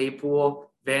 Chase Claypool,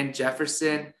 Van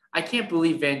Jefferson. I can't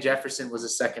believe Van Jefferson was a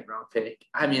second round pick.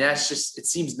 I mean, that's just, it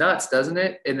seems nuts, doesn't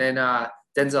it? And then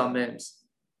Denzel Mims.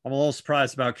 I'm a little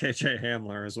surprised about KJ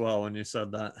Hamler as well when you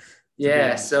said that.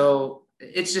 Yeah. So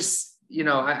it's just,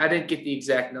 I didn't get the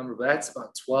exact number, but that's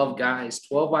about 12 guys,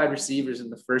 12 wide receivers in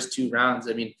the first 2 rounds.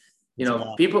 I mean,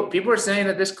 people are saying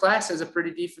that this class has a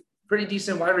pretty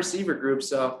decent wide receiver group.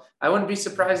 So I wouldn't be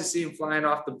surprised to see him flying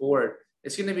off the board.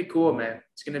 It's going to be cool, man.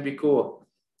 It's going to be cool.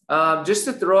 Just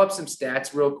to throw up some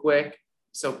stats real quick.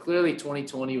 So clearly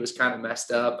 2020 was kind of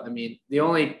messed up. I mean, the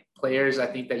only players I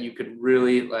think that you could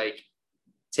really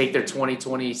take their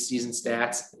 2020 season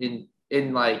stats in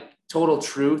total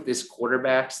truth is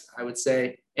quarterbacks, I would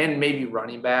say, and maybe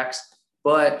running backs.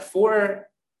 But for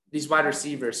these wide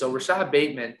receivers, so Rashad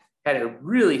Bateman had a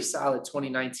really solid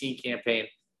 2019 campaign,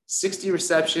 60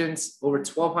 receptions, over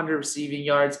 1,200 receiving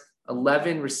yards,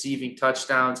 11 receiving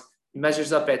touchdowns. He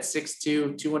measures up at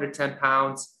 6'2", 210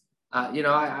 pounds.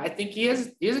 I think he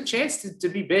has a chance to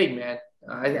be big, man.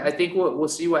 I think we'll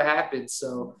see what happens.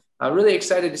 So I'm really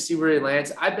excited to see where he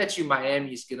lands. I bet you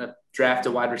Miami's going to draft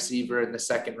a wide receiver in the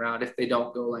second round if they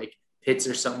don't go like Pitts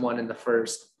or someone in the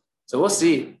first. So we'll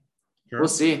see. Sure. We'll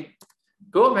see.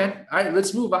 Cool, man. All right,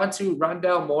 let's move on to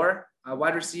Rondale Moore, a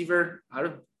wide receiver out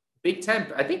of Big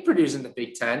Ten. I think Purdue's in the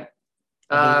Big Ten.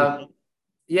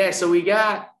 So we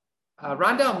got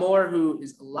Rondale Moore, who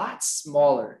is a lot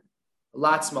smaller.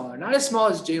 Not as small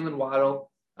as Jalen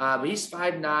Waddle, but he's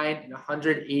 5'9" and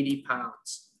 180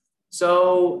 pounds.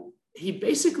 So he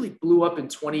basically blew up in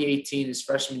 2018, his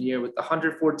freshman year, with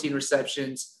 114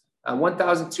 receptions,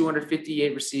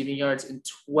 1,258 receiving yards, and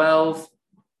 12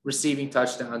 receiving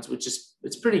touchdowns,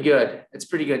 it's pretty good. It's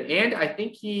pretty good. And I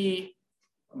think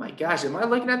oh my gosh, am I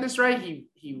looking at this right?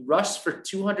 He rushed for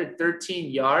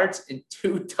 213 yards and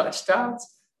 2 touchdowns.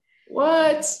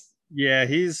 What? Yeah,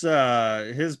 he's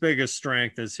his biggest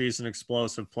strength is he's an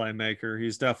explosive playmaker.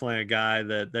 He's definitely a guy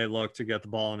that they look to get the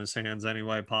ball in his hands any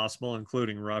way possible,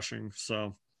 including rushing.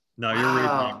 So no, you're reading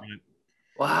that right.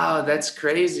 Wow, that's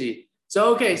crazy.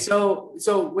 So okay, so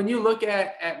when you look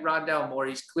at Rondale Moore,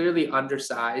 he's clearly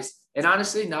undersized. And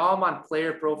honestly, now I'm on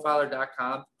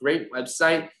playerprofiler.com, great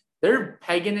website. They're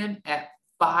pegging him at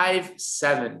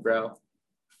 5'7", bro.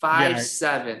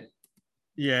 5'7".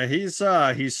 Yeah, he's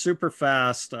super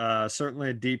fast. Certainly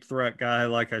a deep threat guy.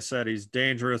 Like I said, he's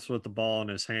dangerous with the ball in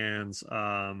his hands.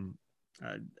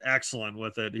 Excellent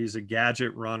with it. He's a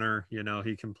gadget runner.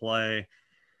 He can play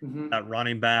at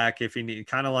running back if he need,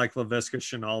 kind of like Laviska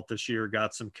Shenault this year,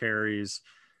 got some carries,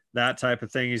 that type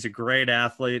of thing. He's a great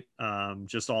athlete,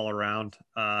 just all around.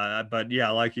 But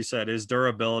yeah, like you said, his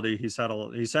durability. He's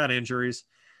had injuries.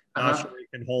 Not sure he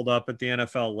can hold up at the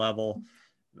NFL level.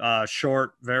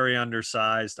 Short, very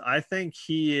undersized. I think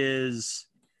he is,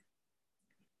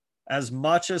 as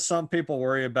much as some people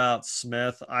worry about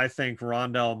Smith, I think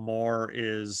Rondale Moore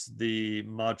is the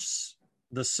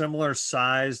similar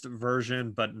sized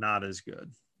version, but not as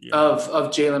good.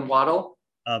 Of Jalen Waddle?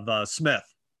 Of Smith.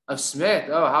 Of Smith.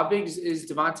 Oh, how big is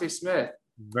Devontae Smith?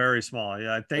 Very small.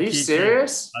 Yeah, I think. Are you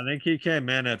serious? I think he came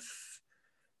in at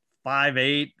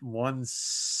 5'8",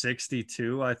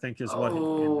 162, I think is what.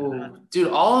 Oh, dude,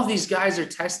 all of these guys are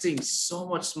testing so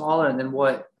much smaller than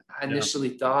what I initially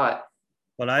thought.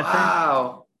 But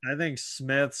I think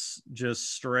Smith's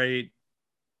just straight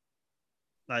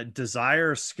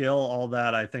desire, skill, all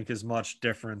that, I think is much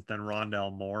different than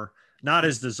Rondale Moore. Not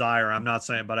his desire, I'm not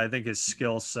saying, but I think his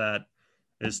skill set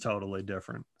is totally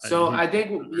different. So I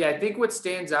think what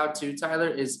stands out too, Tyler,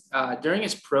 is during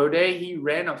his pro day, he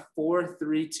ran a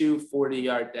 4.32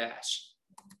 40-yard dash.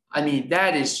 I mean,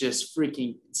 that is just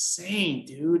freaking insane,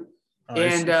 dude.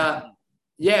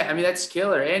 That's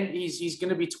killer. And he's going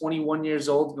to be 21 years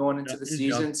old going into the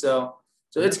season. Young. So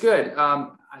So it's good.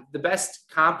 The best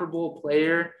comparable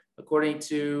player, according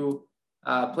to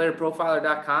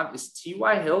playerprofiler.com, is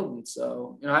T.Y. Hilton.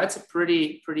 So, that's a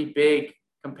pretty big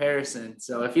comparison.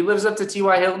 So if he lives up to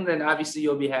T.Y. Hilton, then obviously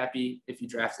you'll be happy if you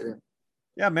drafted him.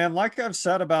 Yeah, man. Like I've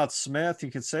said about Smith, you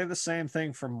could say the same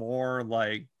thing for Moore.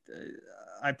 Like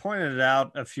I pointed it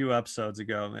out a few episodes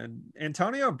ago, and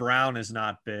Antonio Brown is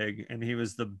not big, and he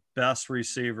was the best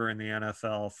receiver in the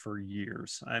NFL for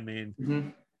years. I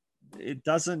mean, it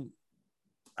doesn't.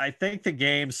 I think the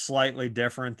game's slightly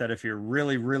different. That if you're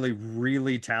really, really,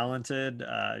 really talented,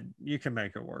 you can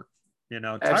make it work.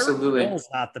 Absolutely. Tyreek Hill's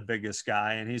not the biggest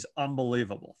guy, and he's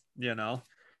unbelievable.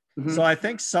 So I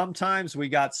think sometimes we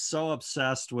got so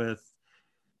obsessed with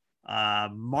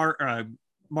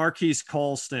Marquise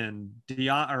Colston,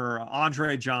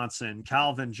 Andre Johnson,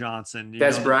 Calvin Johnson,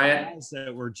 Des Bryant,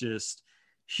 that were just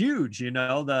huge.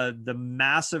 The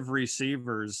massive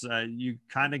receivers. You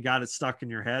kind of got it stuck in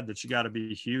your head that you got to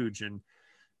be huge, and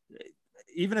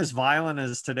even as violent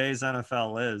as today's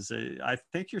NFL is, I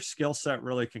think your skill set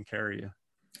really can carry you.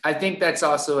 I think that's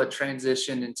also a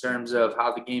transition in terms of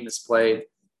how the game is played.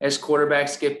 As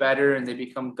quarterbacks get better and they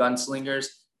become gunslingers,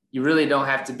 you really don't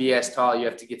have to be as tall. You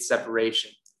have to get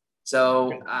separation.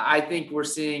 So I think we're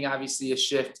seeing obviously a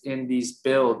shift in these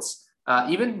builds.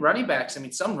 Even running backs. I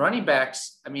mean, some running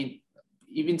backs,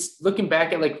 even looking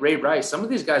back at like Ray Rice, some of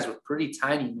these guys were pretty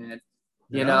tiny, man.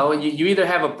 You either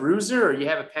have a bruiser or you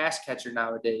have a pass catcher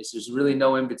nowadays. There's really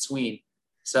no in between.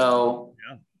 So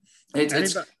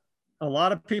it's a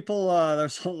lot of people,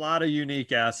 there's a lot of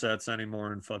unique assets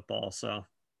anymore in football. So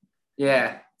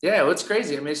yeah. Well, it's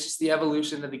crazy. It's just the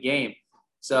evolution of the game.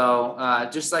 So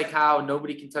just like how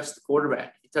nobody can touch the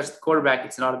quarterback. If you touch the quarterback,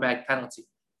 it's an automatic penalty.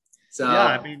 So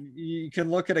yeah, you can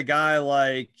look at a guy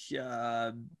like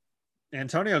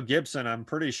Antonio Gibson. I'm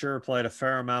pretty sure played a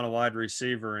fair amount of wide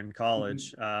receiver in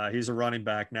college. He's a running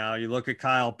back now. You look at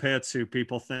Kyle Pitts, who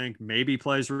people think maybe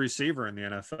plays receiver in the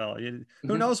NFL.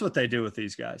 Who knows what they do with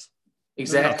these guys?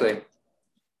 Exactly.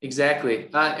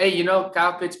 Hey,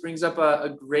 Kyle Pitts brings up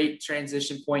a great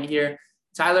transition point here.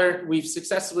 Tyler, we've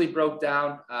successfully broke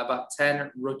down about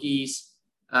 10 rookies.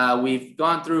 We've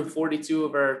gone through 42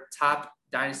 of our top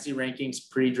dynasty rankings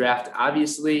pre-draft,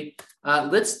 obviously.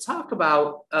 Let's talk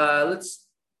about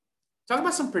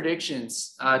some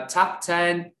predictions. Top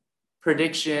 10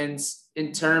 predictions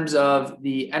in terms of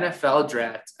the NFL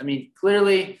draft.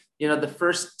 Clearly, the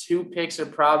first two picks are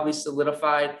probably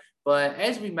solidified. But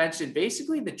as we mentioned,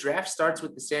 basically the draft starts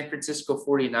with the San Francisco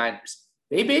 49ers.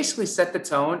 They basically set the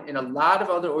tone, and a lot of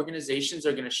other organizations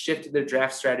are going to shift their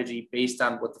draft strategy based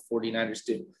on what the 49ers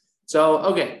do. So,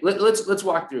 okay, let's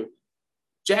walk through.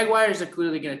 Jaguars are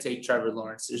clearly going to take Trevor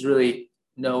Lawrence. There's really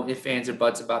no ifs, ands, or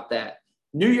buts about that.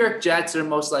 New York Jets are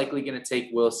most likely going to take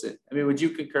Wilson. Would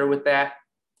you concur with that?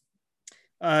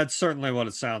 It's certainly what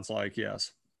it sounds like,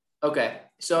 yes. Okay,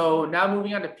 so now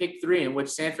moving on to pick 3, in which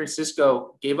San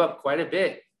Francisco gave up quite a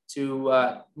bit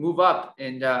to move up.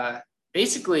 And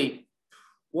basically,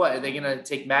 what, are they going to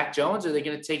take Mac Jones, or are they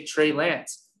going to take Trey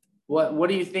Lance? What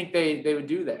do you think they would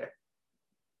do there?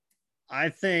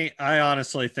 I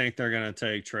honestly think they're going to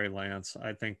take Trey Lance.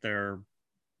 I think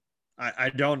I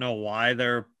don't know why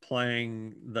they're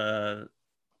playing the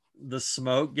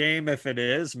smoke game. If it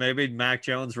is, maybe Mac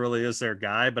Jones really is their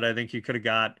guy, but I think you could have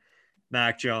got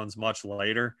Mac Jones much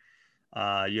later,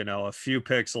 a few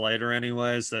picks later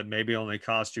anyways, that maybe only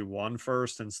cost you one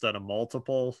first instead of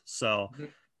multiple. So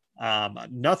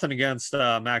nothing against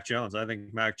Mac Jones. I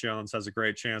think Mac Jones has a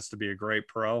great chance to be a great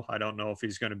pro. I don't know if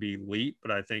he's going to be elite,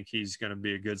 but I think he's going to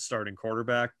be a good starting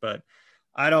quarterback. But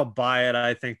I don't buy it.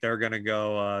 I think they're going to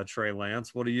go Trey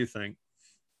Lance. What do you think?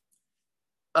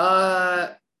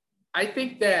 I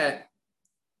think that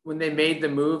when they made the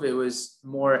move, it was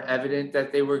more evident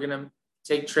that they were going to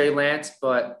take Trey Lance,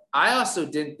 but I also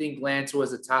didn't think Lance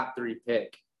was a top 3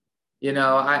 pick.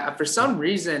 For some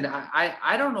reason,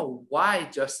 I don't know why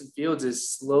Justin Fields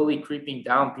is slowly creeping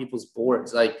down people's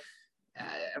boards. Like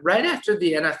right after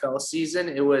the NFL season,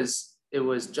 it was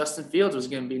Justin Fields was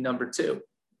going to be number 2,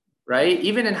 right?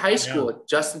 Even in high school,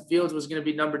 Justin Fields was going to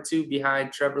be number 2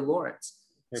 behind Trevor Lawrence.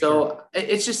 So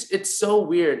it's so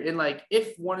weird. And like,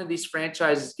 if one of these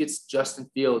franchises gets Justin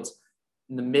Fields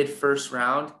in the mid-first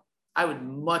round, I would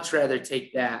much rather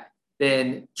take that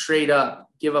than trade up,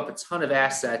 give up a ton of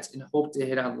assets, and hope to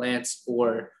hit on Lance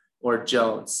or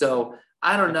Jones. So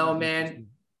I don't know, man.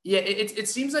 Yeah, it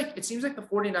seems like the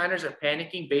 49ers are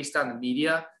panicking based on the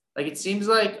media. Like, it seems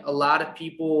like a lot of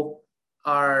people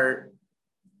are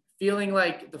feeling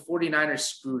like the 49ers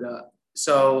screwed up.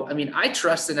 So, I mean, I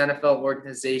trust an NFL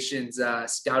organization's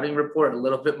scouting report a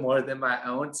little bit more than my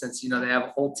own, since, they have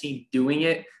a whole team doing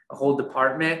it, a whole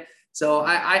department. So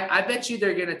I bet you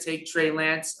they're going to take Trey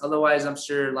Lance. Otherwise, I'm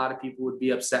sure a lot of people would be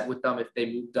upset with them if they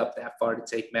moved up that far to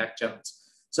take Mac Jones.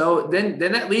 So then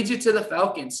that leads you to the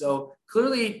Falcons. So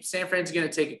clearly San Fran's going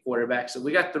to take a quarterback. So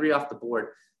we got 3 off the board.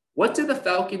 What do the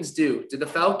Falcons do? Do the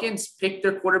Falcons pick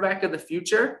their quarterback of the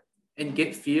future and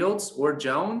get Fields or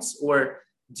Jones, or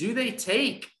do they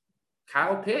take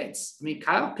Kyle Pitts? I mean,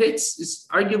 Kyle Pitts is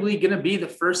arguably going to be the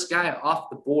first guy off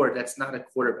the board that's not a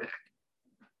quarterback.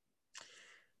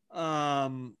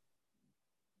 Man,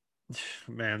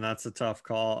 that's a tough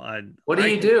call. What do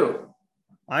you do?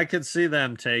 I could see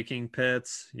them taking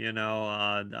Pitts.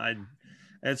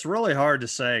 It's really hard to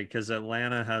say because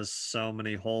Atlanta has so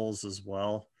many holes as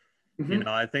well. Mm-hmm.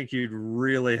 I think you'd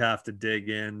really have to dig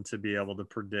in to be able to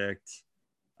predict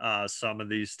some of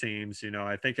these teams.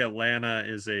 I think Atlanta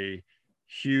is a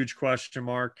huge question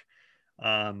mark.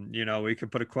 We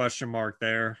could put a question mark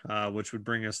there, which would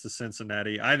bring us to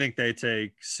Cincinnati. I think they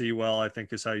take Sewell, I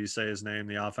think is how you say his name,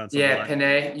 the offensive line.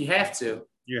 Penei. You have to.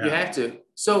 You have to.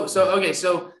 So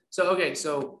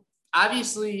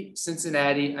obviously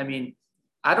Cincinnati, I mean,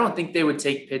 I don't think they would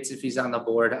take Pitts if he's on the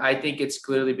board. I think it's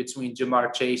clearly between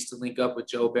Jamar Chase to link up with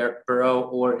Joe Burrow,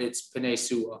 or it's Penei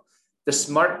Sewell. The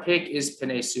smart pick is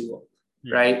Penei Sewell,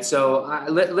 right? So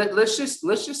let's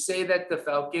just say that the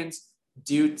Falcons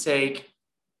do take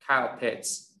Kyle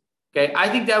Pitts. Okay, I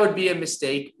think that would be a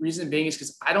mistake. Reason being is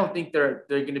because I don't think they're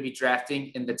going to be drafting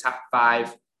in the top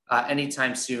 5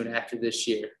 anytime soon after this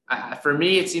year. For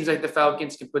me, it seems like the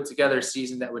Falcons can put together a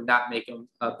season that would not make them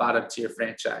a bottom tier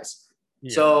franchise.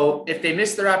 Yeah. So if they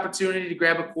miss their opportunity to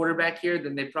grab a quarterback here,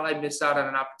 then they probably miss out on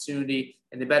an opportunity,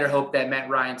 and they better hope that Matt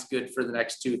Ryan's good for the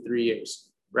next 2-3 years,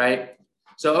 right?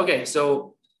 So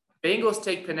Bengals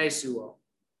take Penei Sewell,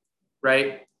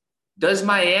 right? Does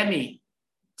Miami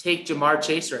take Jamar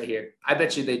Chase right here? I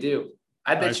bet you they do.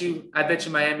 I bet you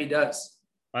Miami does.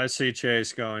 I see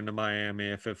Chase going to Miami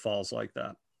if it falls like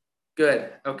that.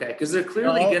 Good. Okay. Because they're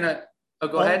clearly going to –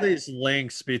 go ahead. All these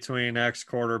links between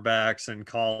ex-quarterbacks and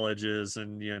colleges,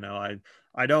 and,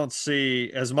 I don't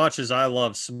see – as much as I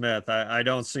love Smith, I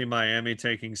don't see Miami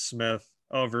taking Smith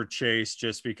over Chase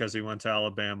just because he went to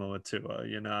Alabama with Tua.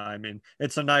 I mean,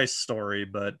 it's a nice story,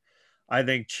 but I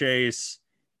think Chase –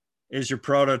 is your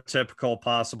prototypical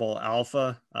possible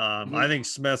alpha. I think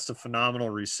Smith's a phenomenal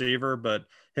receiver, but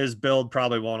his build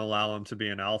probably won't allow him to be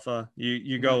an alpha.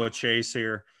 You go with Chase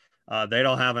here. They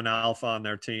don't have an alpha on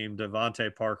their team.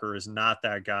 Devontae Parker is not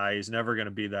that guy. He's never going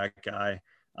to be that guy.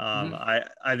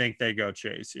 I think they go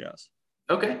Chase, yes.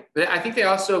 Okay. I think they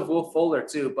also have Will Fuller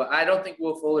too, but I don't think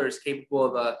Will Fuller is capable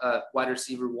of a wide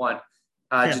receiver 1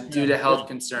 due to health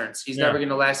concerns. He's never going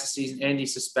to last the season, and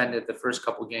he's suspended the first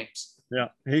couple games. Yeah,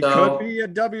 he could be a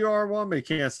WR1, but he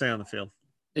can't stay on the field.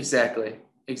 Exactly.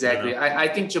 Yeah. I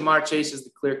think Jamar Chase is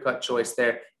the clear-cut choice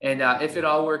there. And if it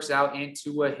all works out and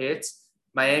Tua hits,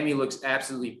 Miami looks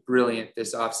absolutely brilliant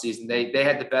this offseason. They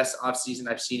had the best offseason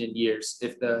I've seen in years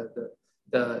if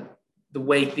the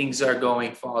way things are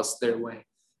going falls their way.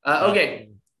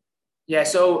 Okay. Yeah,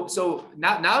 so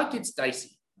now it gets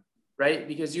dicey, right?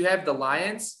 Because you have the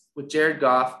Lions with Jared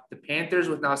Goff, the Panthers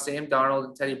with now Sam Darnold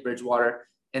and Teddy Bridgewater,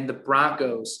 and the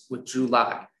Broncos with Drew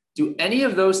Lock. Do any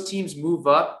of those teams move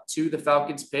up to the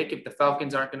Falcons pick if the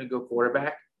Falcons aren't going to go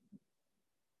quarterback?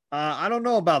 I don't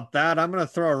know about that. I'm going to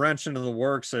throw a wrench into the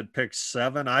works at pick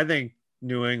 7. I think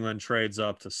New England trades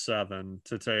up to 7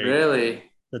 to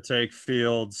take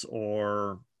Fields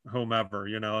or whomever,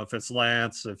 if it's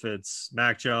Lance, if it's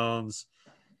Mac Jones.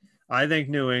 I think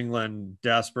New England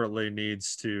desperately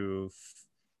needs to,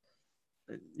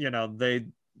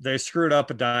 they screwed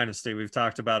up a dynasty. We've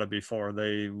talked about it before.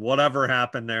 Whatever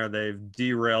happened there, they've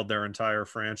derailed their entire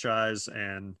franchise,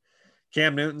 and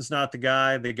Cam Newton's not the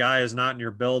guy. The guy is not in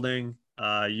your building.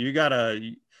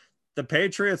 The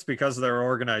Patriots, because of their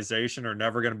organization, are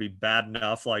never going to be bad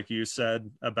enough, like you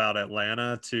said about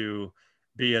Atlanta, to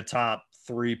be a top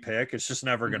 3 pick. It's just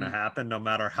never going to happen. No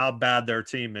matter how bad their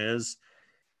team is,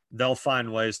 they'll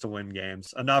find ways to win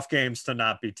games, enough games to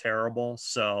not be terrible.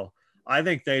 So I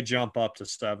think they jump up to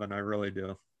 7. I really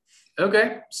do.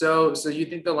 Okay. So you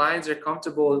think the Lions are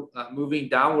comfortable moving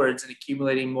downwards and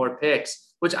accumulating more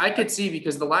picks, which I could see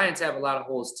because the Lions have a lot of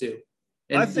holes too.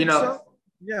 And, I think so.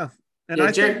 Yeah. And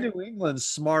I think New England's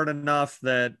smart enough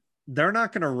that they're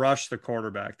not going to rush the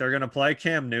quarterback. They're going to play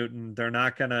Cam Newton. They're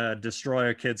not going to destroy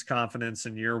a kid's confidence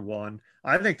in year 1.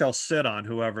 I think they'll sit on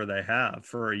whoever they have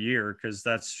for a year because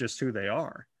that's just who they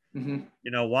are.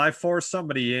 Mm-hmm. Why force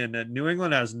somebody in? New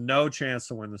England has no chance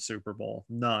to win the Super Bowl.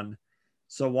 None.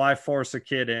 So why force a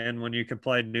kid in when you can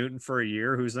play Newton for a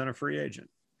year who's then a free agent?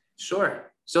 Sure.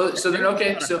 So then,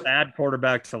 okay. Not a So bad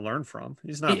quarterback to learn from.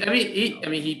 He's not. he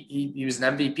was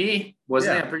an MVP,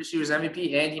 wasn't he? Yeah. I'm pretty sure he was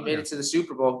MVP, and he Oh, made yeah. it to the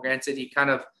Super Bowl. Granted, he kind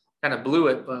of blew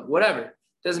it, but whatever.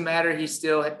 Doesn't matter. He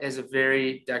still has a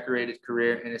very decorated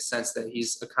career in a sense that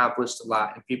he's accomplished a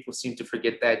lot, and people seem to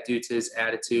forget that due to his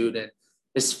attitude and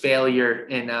his failure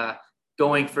in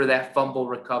going for that fumble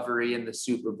recovery in the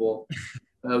Super Bowl. Yeah,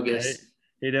 Bogus.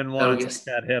 he didn't want to take Bogus.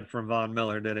 that hit from Von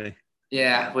Miller, did he?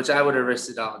 Yeah, which I would have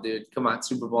risked it all, dude. Come on,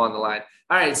 Super Bowl on the line.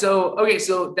 All right,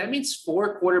 so that means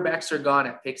 4 quarterbacks are gone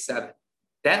at pick 7.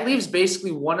 That leaves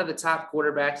basically one of the top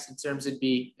quarterbacks in terms of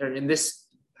or in this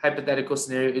hypothetical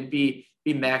scenario, it'd be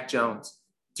Mac Jones.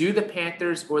 Do the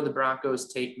Panthers or the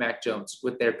Broncos take Mac Jones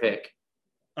with their pick?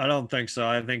 I don't think so.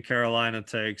 I think Carolina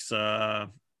takes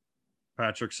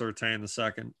Patrick Surtain the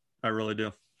second. I really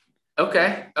do.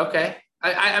 Okay.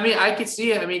 I mean, I could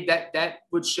see it. I mean, that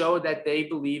would show that they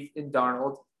believe in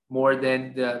Darnold more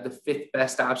than the 5th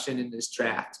best option in this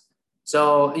draft.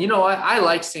 So, you know, I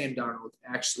like Sam Darnold,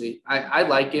 actually. I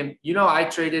like him. You know, I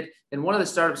traded in one of the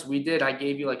startups we did, I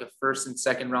gave you like a 1st and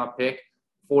 2nd round pick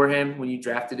for him when you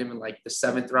drafted him in like the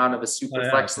 7th round of a super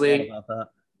flex league.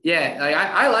 Yeah, like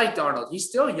I like Darnold. He's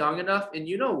still young enough. And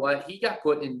you know what? He got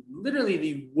put in literally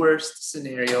the worst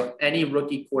scenario any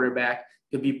rookie quarterback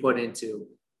could be put into.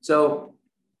 So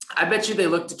I bet you they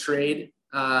look to trade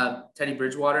Teddy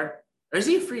Bridgewater. Or is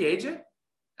he a free agent?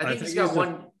 I think he's got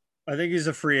one. I think he's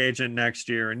a free agent next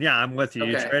year. And yeah, I'm with you.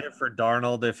 Okay. You trade it for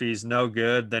Darnold. If he's no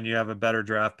good, then you have a better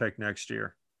draft pick next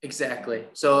year. Exactly.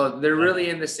 So they're really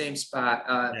in the same spot.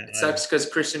 It sucks because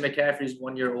Christian McCaffrey's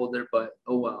 1 year older, but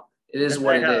oh well. It is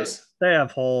what it is. They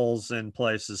have holes in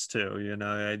places too. You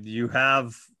know, you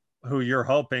have who you're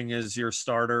hoping is your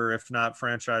starter, if not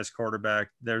franchise quarterback.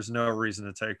 There's no reason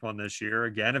to take one this year.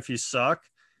 Again, if you suck,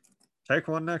 take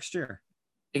one next year.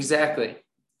 Exactly.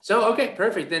 So, okay,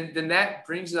 perfect. Then that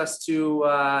brings us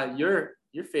to your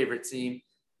favorite team,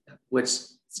 which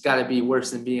it's got to be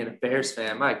worse than being a Bears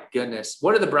fan. My goodness.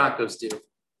 What do the Broncos do?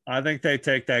 I think they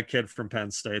take that kid from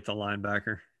Penn State, the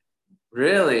linebacker.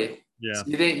 Really? Yeah. So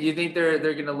you think they're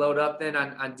going to load up then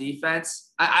on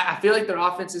defense? I feel like their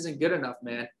offense isn't good enough,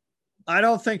 man. I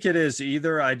don't think it is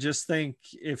either. I just think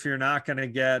if you're not going to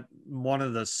get one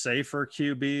of the safer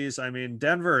QBs, I mean,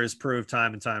 Denver has proved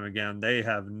time and time again, they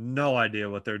have no idea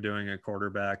what they're doing at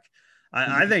quarterback.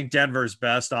 I think Denver's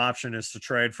best option is to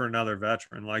trade for another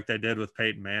veteran like they did with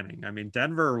Peyton Manning. I mean,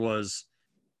 Denver was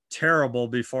terrible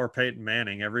before Peyton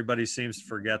Manning. Everybody seems to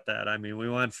forget that. I mean, we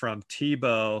went from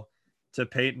Tebow to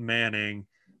Peyton Manning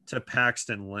to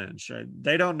Paxton Lynch.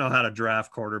 They don't know how to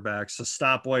draft quarterbacks, so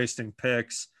stop wasting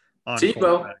picks on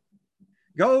Tebow.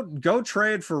 Go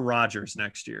trade for Rodgers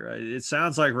next year. It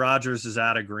sounds like Rodgers is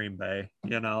out of Green Bay.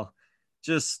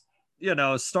 Just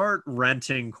start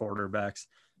renting quarterbacks.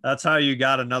 That's how you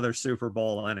got another Super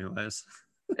Bowl, anyways.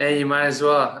 Hey, you might as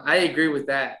well. I agree with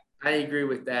that.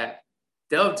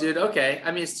 Dope, dude. Okay.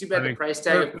 I mean, it's too bad the price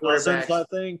tag of quarterbacks. I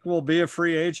think will be a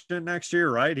free agent next year,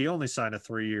 right? He only signed a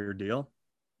 3-year deal.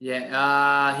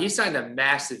 Yeah, he signed a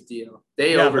massive deal.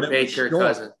 They overpaid Kirk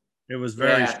Cousins. It was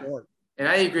very short. And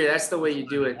I agree. That's the way you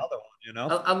do it. Another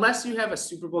one, Unless you have a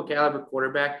Super Bowl caliber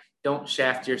quarterback, don't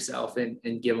shaft yourself and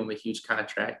give him a huge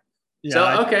contract. Yeah,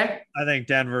 I think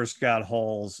Denver's got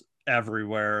holes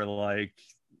everywhere, like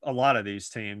a lot of these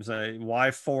teams.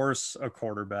 Why force a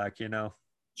quarterback,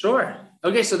 Sure.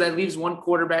 Okay, so that leaves one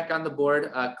quarterback on the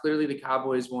board. Clearly the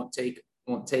Cowboys won't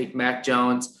take Mac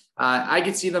Jones. I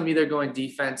could see them either going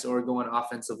defense or going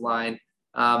offensive line.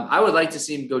 I would like to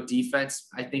see them go defense.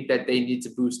 I think that they need to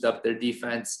boost up their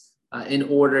defense in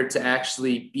order to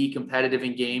actually be competitive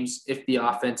in games if the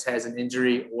offense has an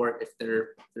injury or if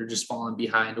they're just falling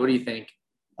behind. What do you think?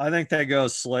 I think they go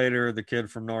Slater, the kid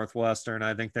from Northwestern.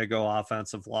 I think they go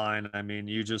offensive line. I mean,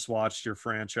 you just watched your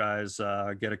franchise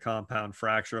get a compound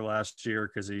fracture last year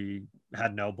because he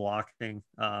had no blocking.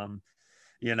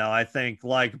 I think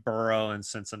like Burrow in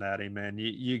Cincinnati, man,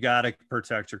 you got to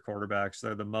protect your quarterbacks.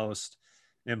 They're the most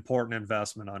important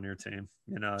investment on your team.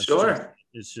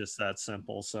 It's just that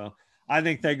simple. So I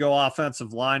think they go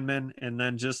offensive linemen, and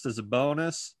then just as a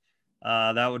bonus,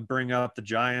 that would bring up the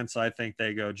Giants. I think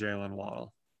they go Jalen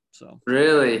Waddle. So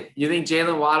really, you think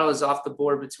Jalen Waddle is off the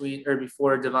board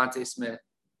before Devontae Smith?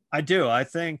 I do. I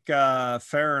think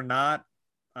fair or not,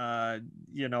 I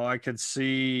could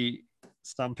see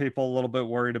some people a little bit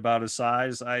worried about his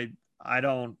size. I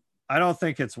don't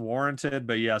think it's warranted,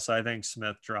 but yes, I think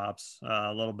Smith drops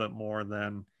a little bit more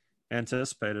than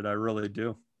anticipated. I really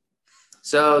do.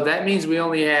 So that means we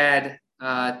only had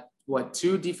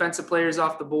 2 defensive players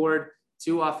off the board,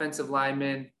 2 offensive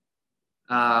linemen,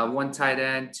 1 tight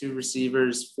end, 2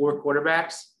 receivers, 4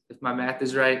 quarterbacks, if my math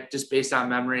is right, just based on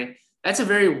memory. That's a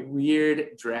very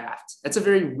weird draft. That's a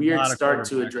very weird start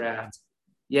to a draft.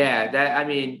 Yeah, I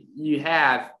mean, you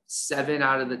have 7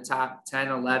 out of the top 10,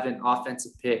 11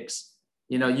 offensive picks.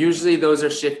 Usually those are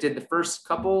shifted. The first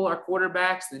couple are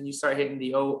quarterbacks, then you start hitting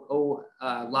the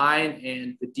line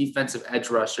and the defensive edge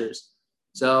rushers.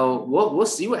 So we'll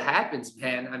see what happens,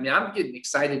 man. I mean, I'm getting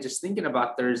excited just thinking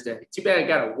about Thursday. Too bad I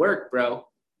got to work, bro.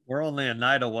 We're only a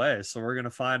night away, so we're going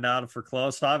to find out if we're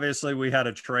close. Obviously, we had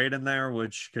a trade in there,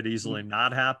 which could easily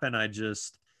not happen. I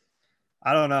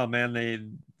don't know,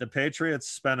 man. The Patriots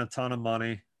spent a ton of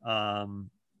money.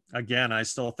 Again, I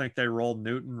still think they rolled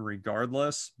Newton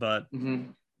regardless, but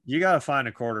you got to find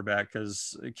a quarterback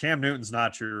because Cam Newton's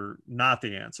not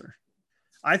the answer.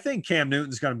 I think Cam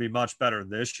Newton's going to be much better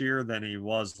this year than he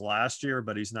was last year,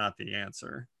 but he's not the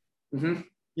answer. I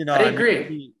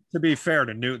agree. To be fair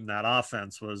to Newton, that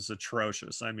offense was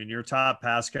atrocious. I mean, your top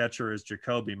pass catcher is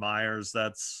Jacoby Myers.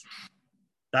 That's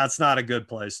not a good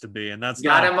place to be. And that's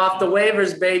got him off the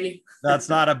waivers, baby. That's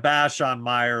not a bash on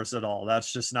Myers at all.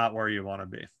 That's just not where you want to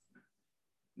be.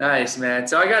 Nice, man.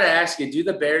 So I got to ask you, do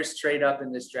the Bears trade up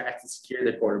in this draft to secure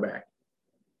the quarterback?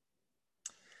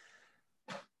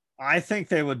 I think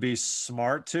they would be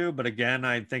smart to, but again,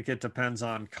 I think it depends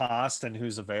on cost and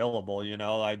who's available.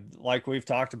 Like we've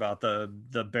talked about,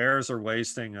 the Bears are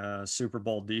wasting a Super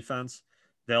Bowl defense.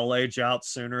 They'll age out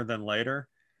sooner than later.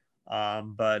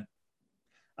 But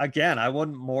again, I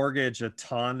wouldn't mortgage a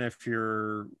ton if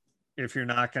you're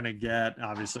not going to get,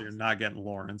 obviously you're not getting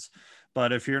Lawrence,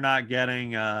 but if you're not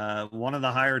getting one of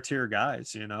the higher tier guys,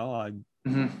 so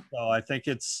I think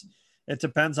it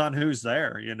depends on who's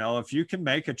there. If you can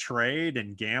make a trade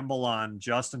and gamble on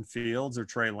Justin Fields or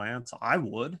Trey Lance, I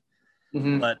would.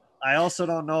 But I also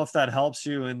don't know if that helps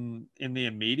you in the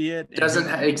immediate.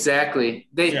 Exactly.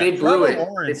 They blew it.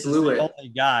 Lawrence is the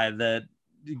only guy that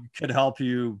could help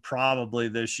you probably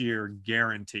this year,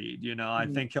 guaranteed. I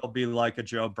think he'll be like a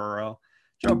Joe Burrow.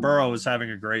 Joe Burrow was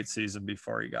having a great season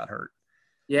before he got hurt.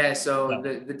 Yeah. So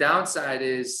the downside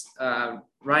is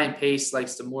Ryan Pace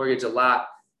likes to mortgage a lot.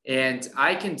 And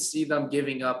I can see them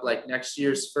giving up like next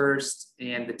year's first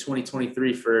and the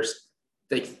 2023 first,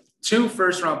 like 2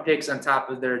 first-round picks on top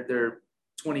of their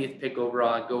 20th pick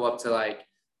overall and go up to like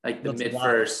the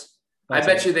mid-first. I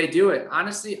bet you they do it.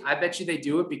 Honestly, I bet you they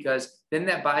do it because then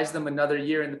that buys them another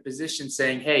year in the position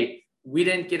saying, hey, we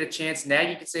didn't get a chance.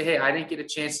 Nagy could say, hey, I didn't get a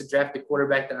chance to draft the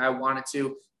quarterback that I wanted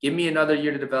to. Give me another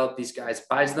year to develop these guys.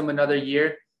 Buys them another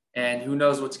year. And who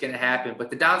knows what's going to happen. But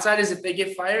the downside is if they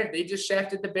get fired, they just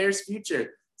shafted the Bears'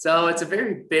 future. So it's a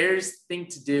very Bears thing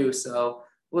to do. So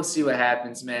we'll see what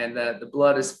happens, man. The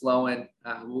blood is flowing.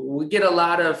 We'll get a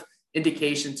lot of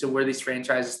indication to where these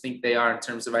franchises think they are in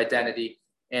terms of identity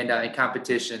and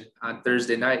competition on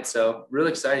Thursday night. So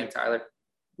really exciting, Tyler.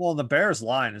 Well, the Bears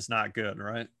line is not good,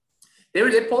 right?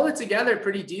 They pulled it together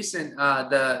pretty decent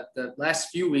the last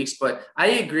few weeks, but I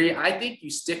agree. I think you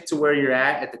stick to where you're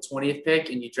at the 20th pick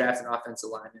and you draft an offensive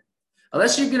lineman.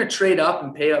 Unless you're going to trade up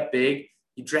and pay up big,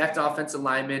 you draft offensive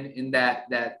lineman in that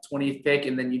 20th pick,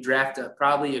 and then you draft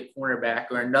probably a cornerback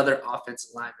or another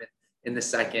offensive lineman in the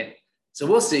second. So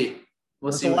we'll see.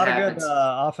 There's a lot of good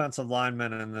offensive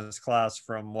linemen in this class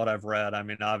from what I've read. I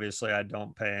mean, obviously, I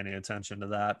don't pay any attention to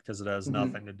that because it has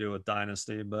nothing to do with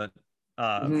Dynasty, but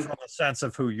from a sense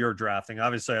of who you're drafting.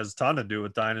 Obviously, it has a ton to do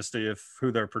with Dynasty of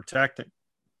who they're protecting.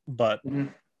 But,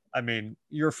 I mean,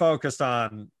 you're focused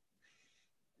on,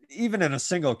 even in a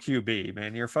single QB,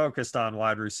 man, you're focused on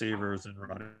wide receivers and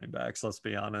running backs, let's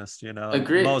be honest.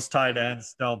 Agreed. Most tight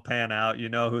ends don't pan out. You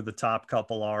know who the top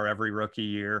couple are every rookie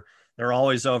year. They're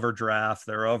always overdraft.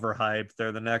 They're overhyped.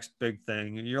 They're the next big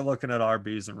thing. You're looking at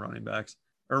RBs and running backs.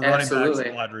 Or running backs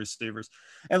and wide receivers.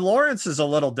 And Lawrence is a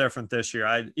little different this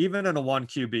year. Even in a 1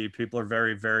 QB, people are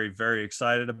very, very, very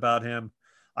excited about him.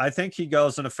 I think he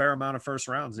goes in a fair amount of first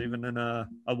rounds, even in a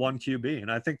 1 QB. And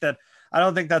I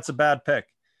don't think that's a bad pick.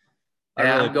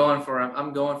 I'm going for him.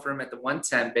 I'm going for him at the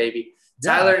 110, baby.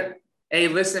 Yeah. Tyler, hey,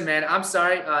 listen, man, I'm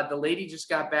sorry. The lady just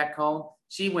got back home.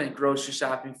 She went grocery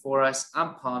shopping for us.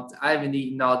 I'm pumped. I haven't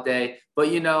eaten all day, but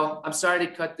I'm sorry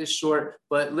to cut this short,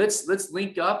 but let's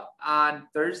link up on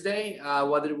Thursday.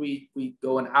 Whether we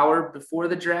go an hour before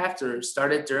the draft or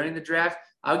start it during the draft,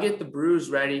 I'll get the brews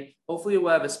ready. Hopefully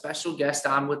we'll have a special guest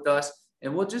on with us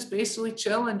and we'll just basically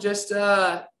chill and just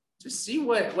see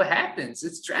what happens.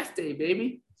 It's draft day,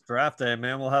 baby. It's draft day,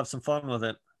 man. We'll have some fun with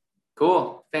it.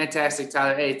 Cool. Fantastic,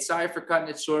 Tyler. Hey, sorry for cutting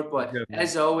it short, but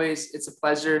as always, it's a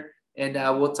pleasure. And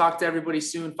we'll talk to everybody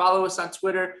soon. Follow us on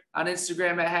Twitter, on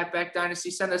Instagram at Halfback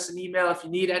Dynasty. Send us an email if you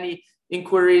need any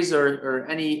inquiries or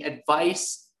any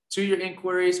advice to your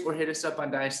inquiries, or hit us up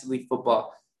on Dynasty League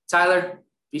Football. Tyler,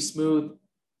 be smooth,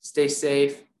 stay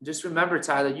safe. Just remember,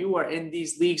 Tyler, you are in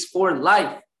these leagues for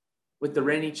life with the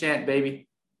reigning champ, baby.